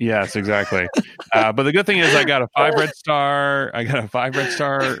 Yes, exactly. But the good thing is I got a 5 red star. I got a 5 red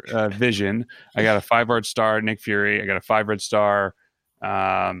star Vision. I got a 5 red star Nick Fury. I got a 5 red star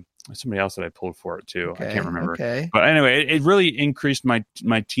somebody else that I pulled for it too. I can't remember. Okay. But anyway, it really increased my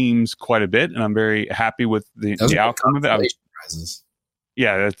teams quite a bit, and I'm very happy with the outcome of it.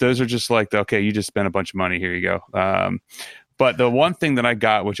 Yeah, those are just like, okay, you just spent a bunch of money. Here you go. But the one thing that I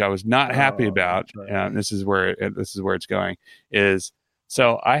got, which I was not happy about, and this is where it's going, is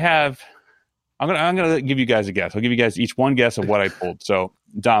so I'm gonna give you guys a guess. I'll give you guys each one guess of what I pulled. So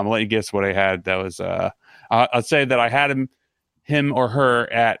Dom, I'll let you guess what I had. That was I'll say that I had him or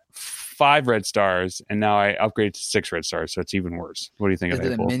her at 5 red stars, and now I upgraded to 6 red stars, so it's even worse. What do you think? Is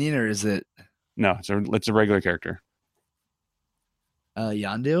it a minion or is it? No, it's a regular character.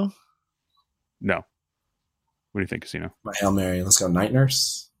 Yondu? No. What do you think, Casino? My Hail Mary. Let's go Night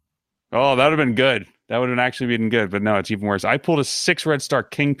Nurse. Oh, that would have been good. That would have actually been good, but no, it's even worse. I pulled a 6 red star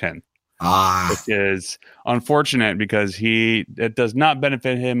Kingpin. Which is unfortunate because it does not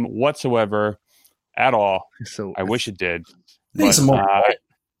benefit him whatsoever at all. So I wish it did. But,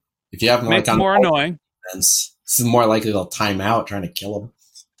 if you have more, makes it more annoying. This is more likely they'll time out trying to kill him.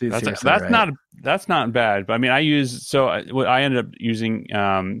 Dude, that's not bad. But I mean, I ended up using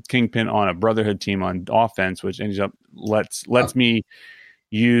Kingpin on a Brotherhood team on offense, which ends up lets me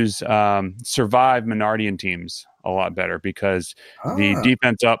use survive Menardian teams a lot better because the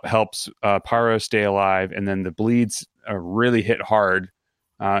defense up helps Pyro stay alive, and then the bleeds really hit hard,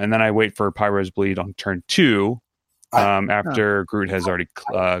 and then I wait for Pyro's bleed on turn 2. After Groot has already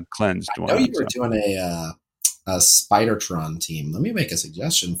cleansed one. I know you were doing a Spidertron team. Let me make a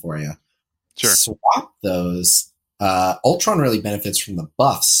suggestion for you. Sure. Swap those. Ultron really benefits from the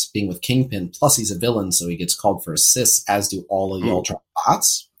buffs, being with Kingpin, plus he's a villain, so he gets called for assists, as do all of the Ultron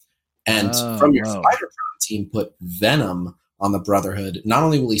bots. And from your Spidertron team, put Venom on the Brotherhood. Not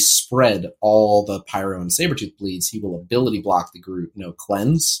only will he spread all the Pyro and Sabretooth bleeds, he will ability block the Groot,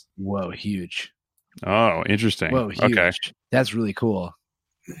 cleanse. Whoa, huge. Oh, interesting. Whoa, huge. Okay. That's really cool.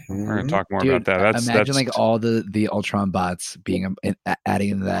 We're going to talk more about that. Imagine like all the Ultron bots being adding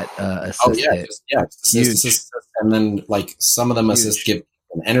into that assist. Assist, and then like some of them assist give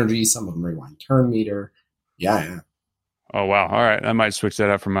them energy, some of them rewind turn meter. Yeah. Oh wow! All right, I might switch that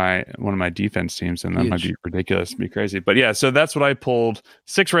up for one of my defense teams, and that might be ridiculous, be crazy. But yeah, so that's what I pulled: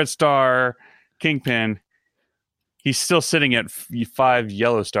 6 red star Kingpin. He's still sitting at 5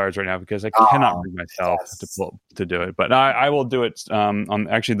 yellow stars right now because I cannot bring myself to do it. But I will do it.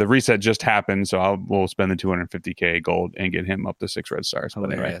 Actually, the reset just happened, so we'll spend the 250k gold and get him up to 6 red stars.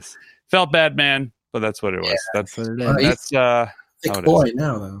 But anyway, felt bad, man, but that's what it was. Yeah, that's what it is. That's thick boy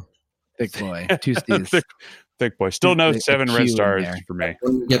now, though. Thick boy, 2 steeds. Thick boy. Still no 7 red stars for me.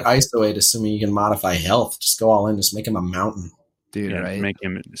 When you get Isoade, assuming you can modify health, just go all in. Just make him a mountain, dude. Right? Make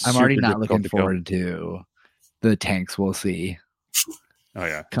him. I'm already not looking forward to the tanks. We'll see. Oh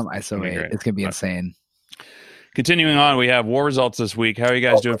yeah, come Isoade. It's gonna be insane. continuing on, we have war results this week. How are you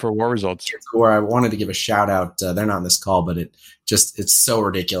guys doing for war results? Where I wanted to give a shout out. They're not on this call, but it's so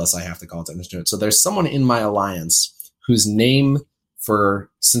ridiculous. I have to call attention to it. So there's someone in my alliance whose name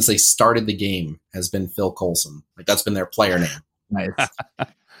since they started the game has been Phil Coulson. Like that's been their player name. Nice.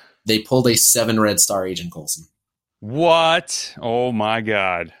 They pulled a 7 red star Agent Coulson. What? Oh my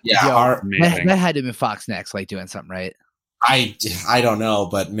God. Yeah. That had to have been Fox Next, like doing something right. I don't know,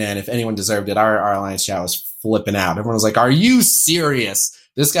 but man, if anyone deserved it, our alliance chat was flipping out. Everyone was like, "Are you serious?"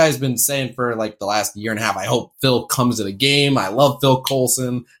 This guy's been saying for like the last year and a half, "I hope Phil comes to the game. I love Phil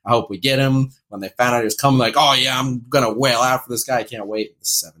Coulson. I hope we get him." When they found out he was coming, like, "Oh yeah, I'm gonna wail out for this guy. I can't wait." The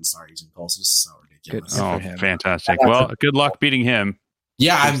 7-star Agent Coulson is so ridiculous. Oh, fantastic! Well, good luck beating him.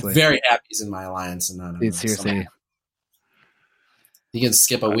 Yeah, seriously. I'm very happy he's in my alliance, and dude, seriously, he can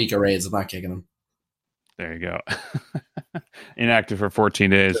skip a week of raids. I'm not kicking him. There you go. Inactive for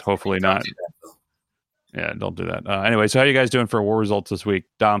 14 days. Hopefully not. Yeah, don't do that. Anyway, so how are you guys doing for war results this week?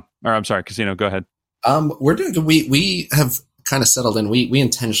 Dom, or I'm sorry, Casino, go ahead. We're doing good. We have kind of settled in. We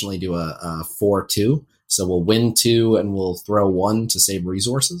intentionally do a 4-2. So we'll win 2 and we'll throw 1 to save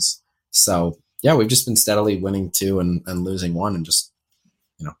resources. So yeah, we've just been steadily winning 2 and losing 1, and just,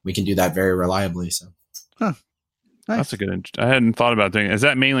 we can do that very reliably. So Nice. That's a good. I hadn't thought about doing it. Is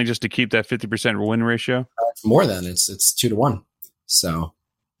that mainly just to keep that 50% win ratio? It's more than it's 2 to 1. So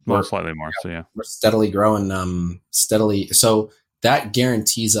slightly more. So yeah, we're steadily growing. So that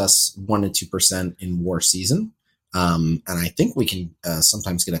guarantees us 1 to 2% in war season. And I think we can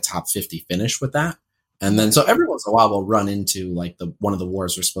sometimes get a top 50 finish with that. And then so every once in a while we'll run into like one of the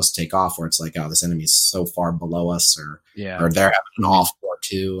wars we're supposed to take off where it's like, oh, this enemy's so far below us, or they're having an off war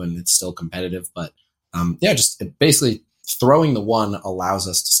too, and it's still competitive. But basically throwing the 1 allows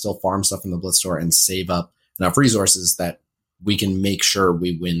us to still farm stuff in the Blitz store and save up enough resources that we can make sure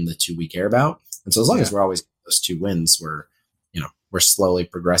we win the 2 we care about. And so as long as we're always those 2 wins, we're slowly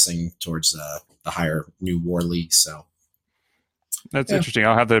progressing towards the higher new war league. So that's interesting.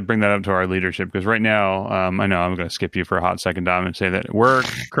 I'll have to bring that up to our leadership, because right now, I know I'm going to skip you for a hot second, Dom, and say that we're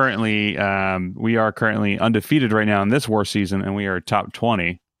currently we are currently undefeated right now in this war season, and we are top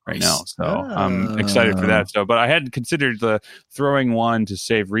 20 right now. So I'm excited for that. So, but I had considered the throwing 1 to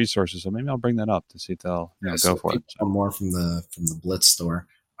save resources. So maybe I'll bring that up to see if they'll go for it. One more from the Blitz store.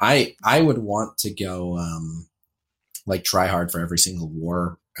 I would want to go like try hard for every single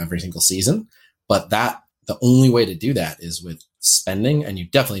war, every single season, but the only way to do that is with spending, and you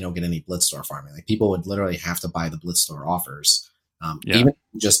definitely don't get any Blitz store farming. Like people would literally have to buy the Blitz store offers. Even if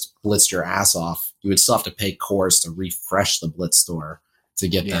you just blitzed your ass off, you would still have to pay cores to refresh the Blitz store to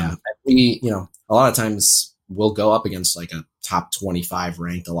get them. We, a lot of times we'll go up against like a top 25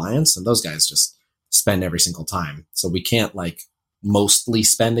 ranked alliance, and those guys just spend every single time. So we can't like mostly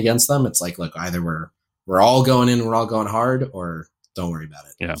spend against them. It's like, look, either we're all going in, we're all going hard, or don't worry about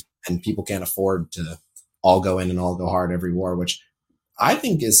it. Yeah. And people can't afford to all go in and all go hard every war, which I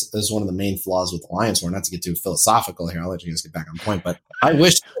think is one of the main flaws with Alliance War. Not to get too philosophical here, I'll let you guys get back on point, but I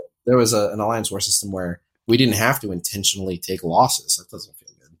wish there was an Alliance War system where we didn't have to intentionally take losses. That doesn't feel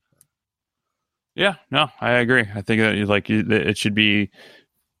good. Yeah, no, I agree. I think that it should be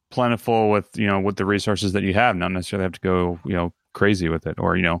plentiful with with the resources that you have, not necessarily have to go crazy with it,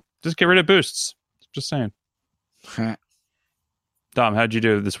 or just get rid of boosts. Just saying. Dom, how'd you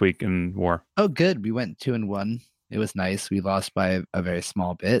do this week in war? Oh, good. We went 2-1. It was nice. We lost by a very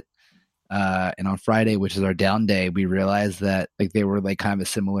small bit. And on Friday, which is our down day, we realized that like they were like kind of a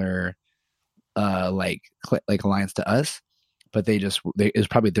similar like alliance to us, but it was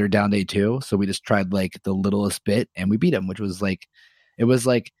probably their down day too. So we just tried like the littlest bit and we beat them, which was like, it was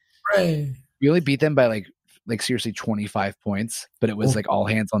like, we only beat them by like seriously 25 points, but it was like all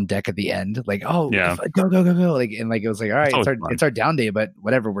hands on deck at the end. Like, go. Like, and like, it was like, all right, it's our down day, but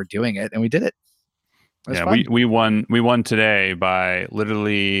whatever, we're doing it. And we did it. We won today by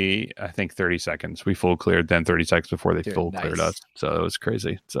literally, I think 30 seconds. We full cleared them 30 seconds before they cleared us. So it was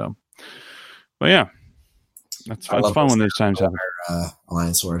crazy. So, but yeah, it's fun when those times happen.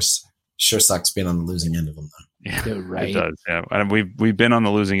 Alliance Wars sure sucks being on the losing end of them though. Yeah, right. It does. Yeah, and we've been on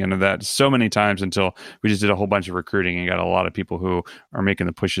the losing end of that so many times until we just did a whole bunch of recruiting and got a lot of people who are making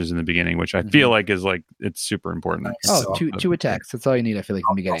the pushes in the beginning, which I feel like is like it's super important. Two attacks. That's all you need. I feel like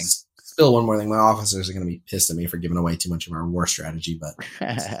in the beginning. Still, one more thing. My officers are going to be pissed at me for giving away too much of our war strategy, but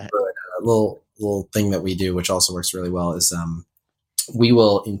a little thing that we do, which also works really well, is we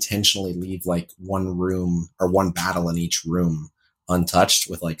will intentionally leave like one room or one battle in each room untouched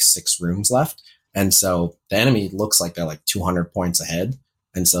with like 6 rooms left. And so the enemy looks like they're like 200 points ahead.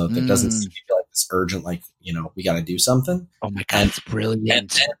 And so it doesn't feel like this urgent, like, we got to do something. Oh my God, it's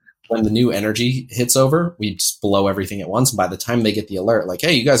brilliant. And when the new energy hits over, we just blow everything at once. And by the time they get the alert, like,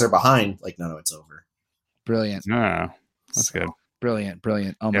 hey, you guys are behind, like, no, it's over. Brilliant. Ah, that's good. Brilliant.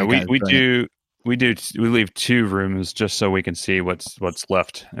 Oh yeah, my God. We leave 2 rooms just so we can see what's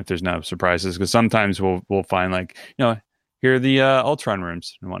left if there's no surprises. Because sometimes we'll find like, here are the Ultron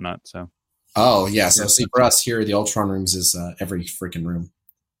rooms and whatnot. So. Oh yeah. So see, for us here, the Ultron rooms is every freaking room.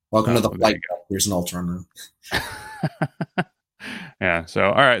 Welcome to the flight. Here's an Ultron room. Yeah. So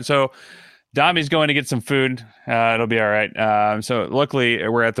all right. So Dami's going to get some food. It'll be all right. So luckily,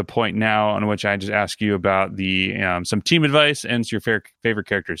 we're at the point now on which I just ask you about the some team advice and your favorite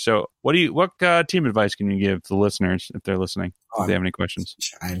characters. So what team advice can you give the listeners if they're listening? If they have any questions?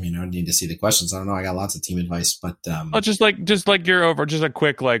 I mean, I don't need to see the questions. I don't know. I got lots of team advice, but just like your over, just a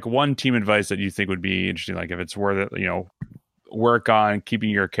quick like one team advice that you think would be interesting. Like if it's worth it, work on keeping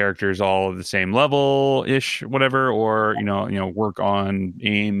your characters all of the same level ish, whatever, or work on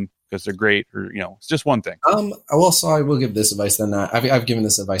aim because they're great, or it's just one thing. So I will give this advice. Then I've given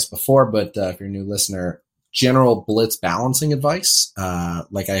this advice before, but if you're a new listener, general blitz balancing advice,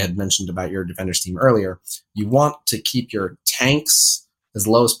 like I had mentioned about your defenders team earlier, you want to keep your tanks as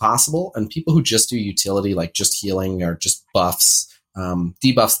low as possible, and people who just do utility, like just healing or just buffs,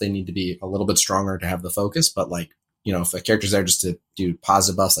 debuffs, they need to be a little bit stronger to have the focus. But like if a character's there just to do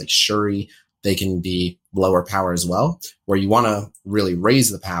positive buffs, like Shuri, they can be lower power as well. Where you want to really raise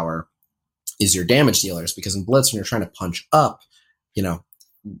the power is your damage dealers, because in Blitz, when you're trying to punch up,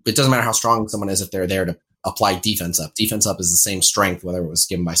 it doesn't matter how strong someone is if they're there to apply defense up. Defense up is the same strength, whether it was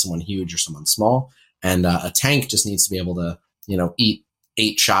given by someone huge or someone small. And a tank just needs to be able to, eat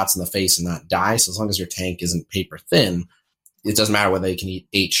 8 shots in the face and not die. So as long as your tank isn't paper thin, it doesn't matter whether they can eat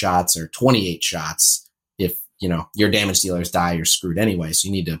 8 shots or 28 shots. If your damage dealers die, you're screwed anyway. So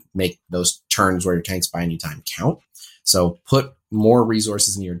you need to make those turns where your tanks by any time count. So put more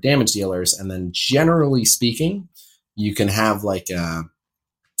resources in your damage dealers, and then generally speaking, you can have like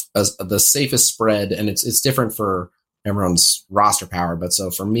the safest spread, and it's different for everyone's roster power. But so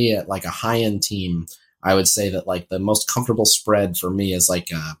for me, at like a high end team, I would say that like the most comfortable spread for me is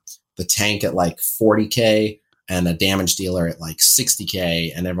like the tank at like 40K and a damage dealer at like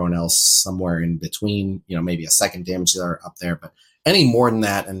 60K, and everyone else somewhere in between, maybe a second damage dealer up there. But any more than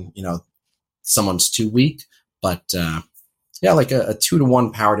that, and, someone's too weak. But like a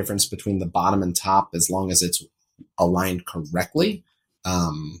 2-to-1 power difference between the bottom and top, as long as it's aligned correctly,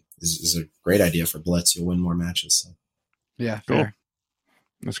 is a great idea for Blitz. You'll win more matches. So. Yeah, cool. Fair.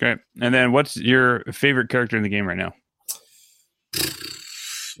 That's great. And then what's your favorite character in the game right now?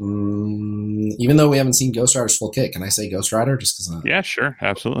 Even though we haven't seen Ghost Rider's full kit, can I say Ghost Rider just because? Yeah, sure,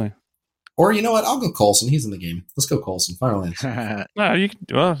 absolutely. Or you know what? I'll go Coulson. He's in the game. Let's go Coulson. Final answer.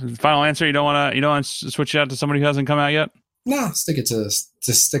 No, final answer. You don't want to switch out to somebody who hasn't come out yet. No, stick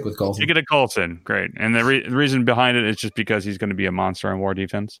with Coulson. You get a Coulson, great. And the reason behind it is just because he's going to be a monster on war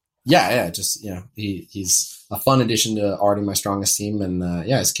defense. Yeah. Just he's a fun addition to already my strongest team, and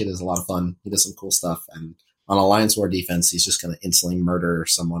his kid is a lot of fun. He does some cool stuff, and on Alliance War defense, he's just going to instantly murder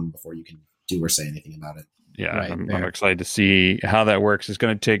someone before you can do or say anything about it. Yeah, right, I'm excited to see how that works. It's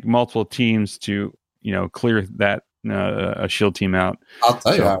going to take multiple teams to clear that a shield team out. I'll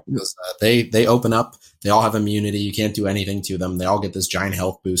tell you how it goes. They open up. They all have immunity. You can't do anything to them. They all get this giant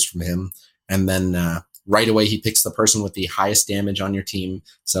health boost from him, and then right away he picks the person with the highest damage on your team.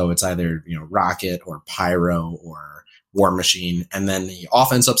 So it's either Rocket or Pyro or War Machine, and then he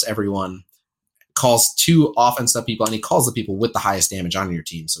offense ups everyone. Calls 2 offense up people, and he calls the people with the highest damage on your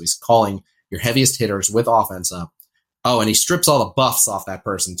team. So he's calling your heaviest hitters with offense up. Oh, and he strips all the buffs off that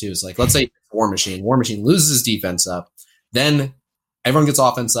person too. So like, let's say War Machine. War Machine loses his defense up. Then everyone gets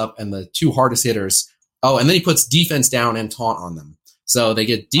offense up, and the 2 hardest hitters. Oh, and then he puts defense down and taunt on them. So they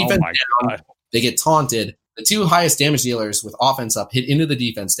get defense down. They get taunted. The 2 highest damage dealers with offense up hit into the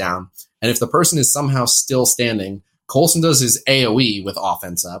defense down. And if the person is somehow still standing, Coulson does his AoE with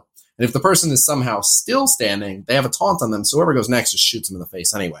offense up. And if the person is somehow still standing, they have a taunt on them. So whoever goes next just shoots them in the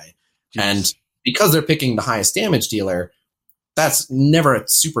face anyway. Jeez. And because they're picking the highest damage dealer, that's never a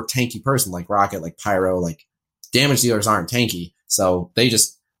super tanky person like Rocket, like Pyro. Like damage dealers aren't tanky. So they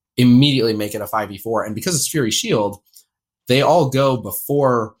just immediately make it a 5v4. And because it's Fury Shield, they all go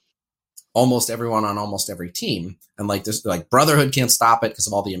before almost everyone on almost every team. And like this, like Brotherhood can't stop it because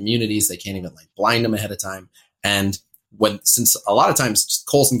of all the immunities. They can't even like blind them ahead of time. And since a lot of times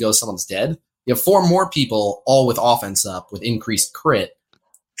Coulson goes, someone's dead, you have 4 more people all with offense up with increased crit.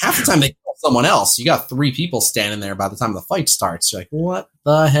 Half the time they kill someone else. You got 3 people standing there by the time the fight starts. You're like, what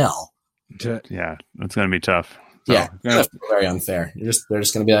the hell? Yeah, it's going to be tough. So, yeah, that's very unfair. They're just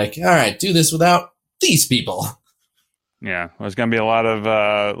going to be like, all right, do this without these people. Yeah, well, there's going to be a lot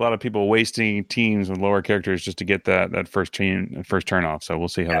of people wasting teams with lower characters just to get that first turn off. So we'll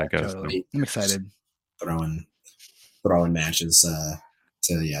see how that goes. Totally. I'm excited. Throwing matches to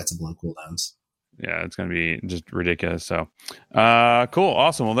blow cooldowns. Yeah, it's going to be just ridiculous. So, cool,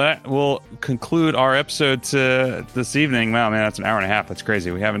 awesome. Well, that will conclude our episode this evening. Wow, man, that's an hour and a half. That's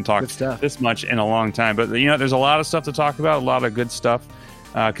crazy. We haven't talked this much in a long time, but there's a lot of stuff to talk about. A lot of good stuff.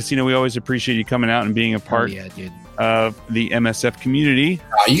 Casino, we always appreciate you coming out and being a part of the MSF community.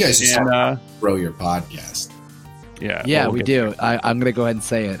 You guys just grow your podcast. Yeah, we do. I'm going to go ahead and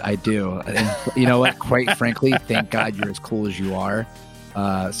say it. I do. And you know what? Quite frankly, thank God you're as cool as you are.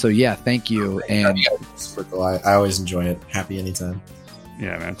 So yeah, thank you. And super cool. I always enjoy it. Happy anytime.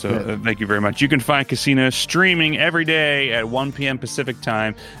 Yeah, man. So thank you very much. You can find Casino streaming every day at 1 p.m. Pacific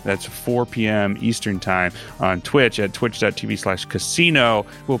time. That's 4 p.m. Eastern time on Twitch at twitch.tv/casino.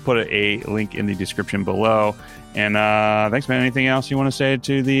 We'll put a link in the description below. And thanks, man. Anything else you want to say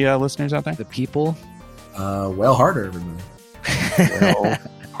to the listeners out there? The people? Well harder, everybody. Well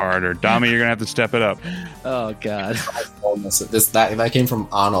harder. Dami, you're going to have to step it up. Oh, God. That came from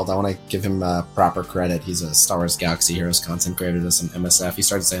Arnold. I want to give him proper credit. He's a Star Wars Galaxy Heroes content creator to some MSF. He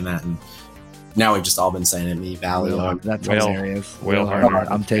started saying that, and now we've just all been saying it. Me, Valley. That's hilarious. Whale harder.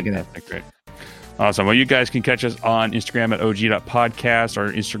 I'm taking it. Great. Awesome. Well, you guys can catch us on Instagram at og.podcast.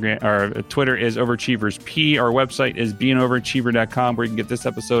 Our Twitter is overachieversp. Our website is beingoverachiever.com, where you can get this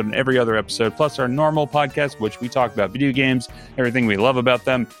episode and every other episode, plus our normal podcast, which we talk about video games, everything we love about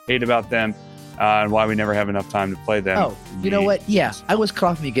them, hate about them, and why we never have enough time to play them. Oh, you know what? Yeah, I was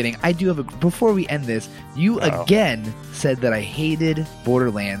cut off in the beginning. I do have before we end this, you again said that I hated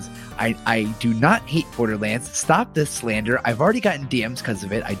Borderlands. I do not hate Borderlands. Stop this slander. I've already gotten DMs because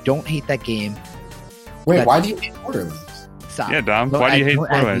of it. I don't hate that game. Wait, why do you hate Borderlands? Stop. Yeah, Dom, why do you hate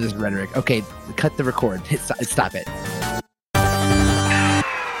Borderlands? This rhetoric. Okay, cut the record. Stop it.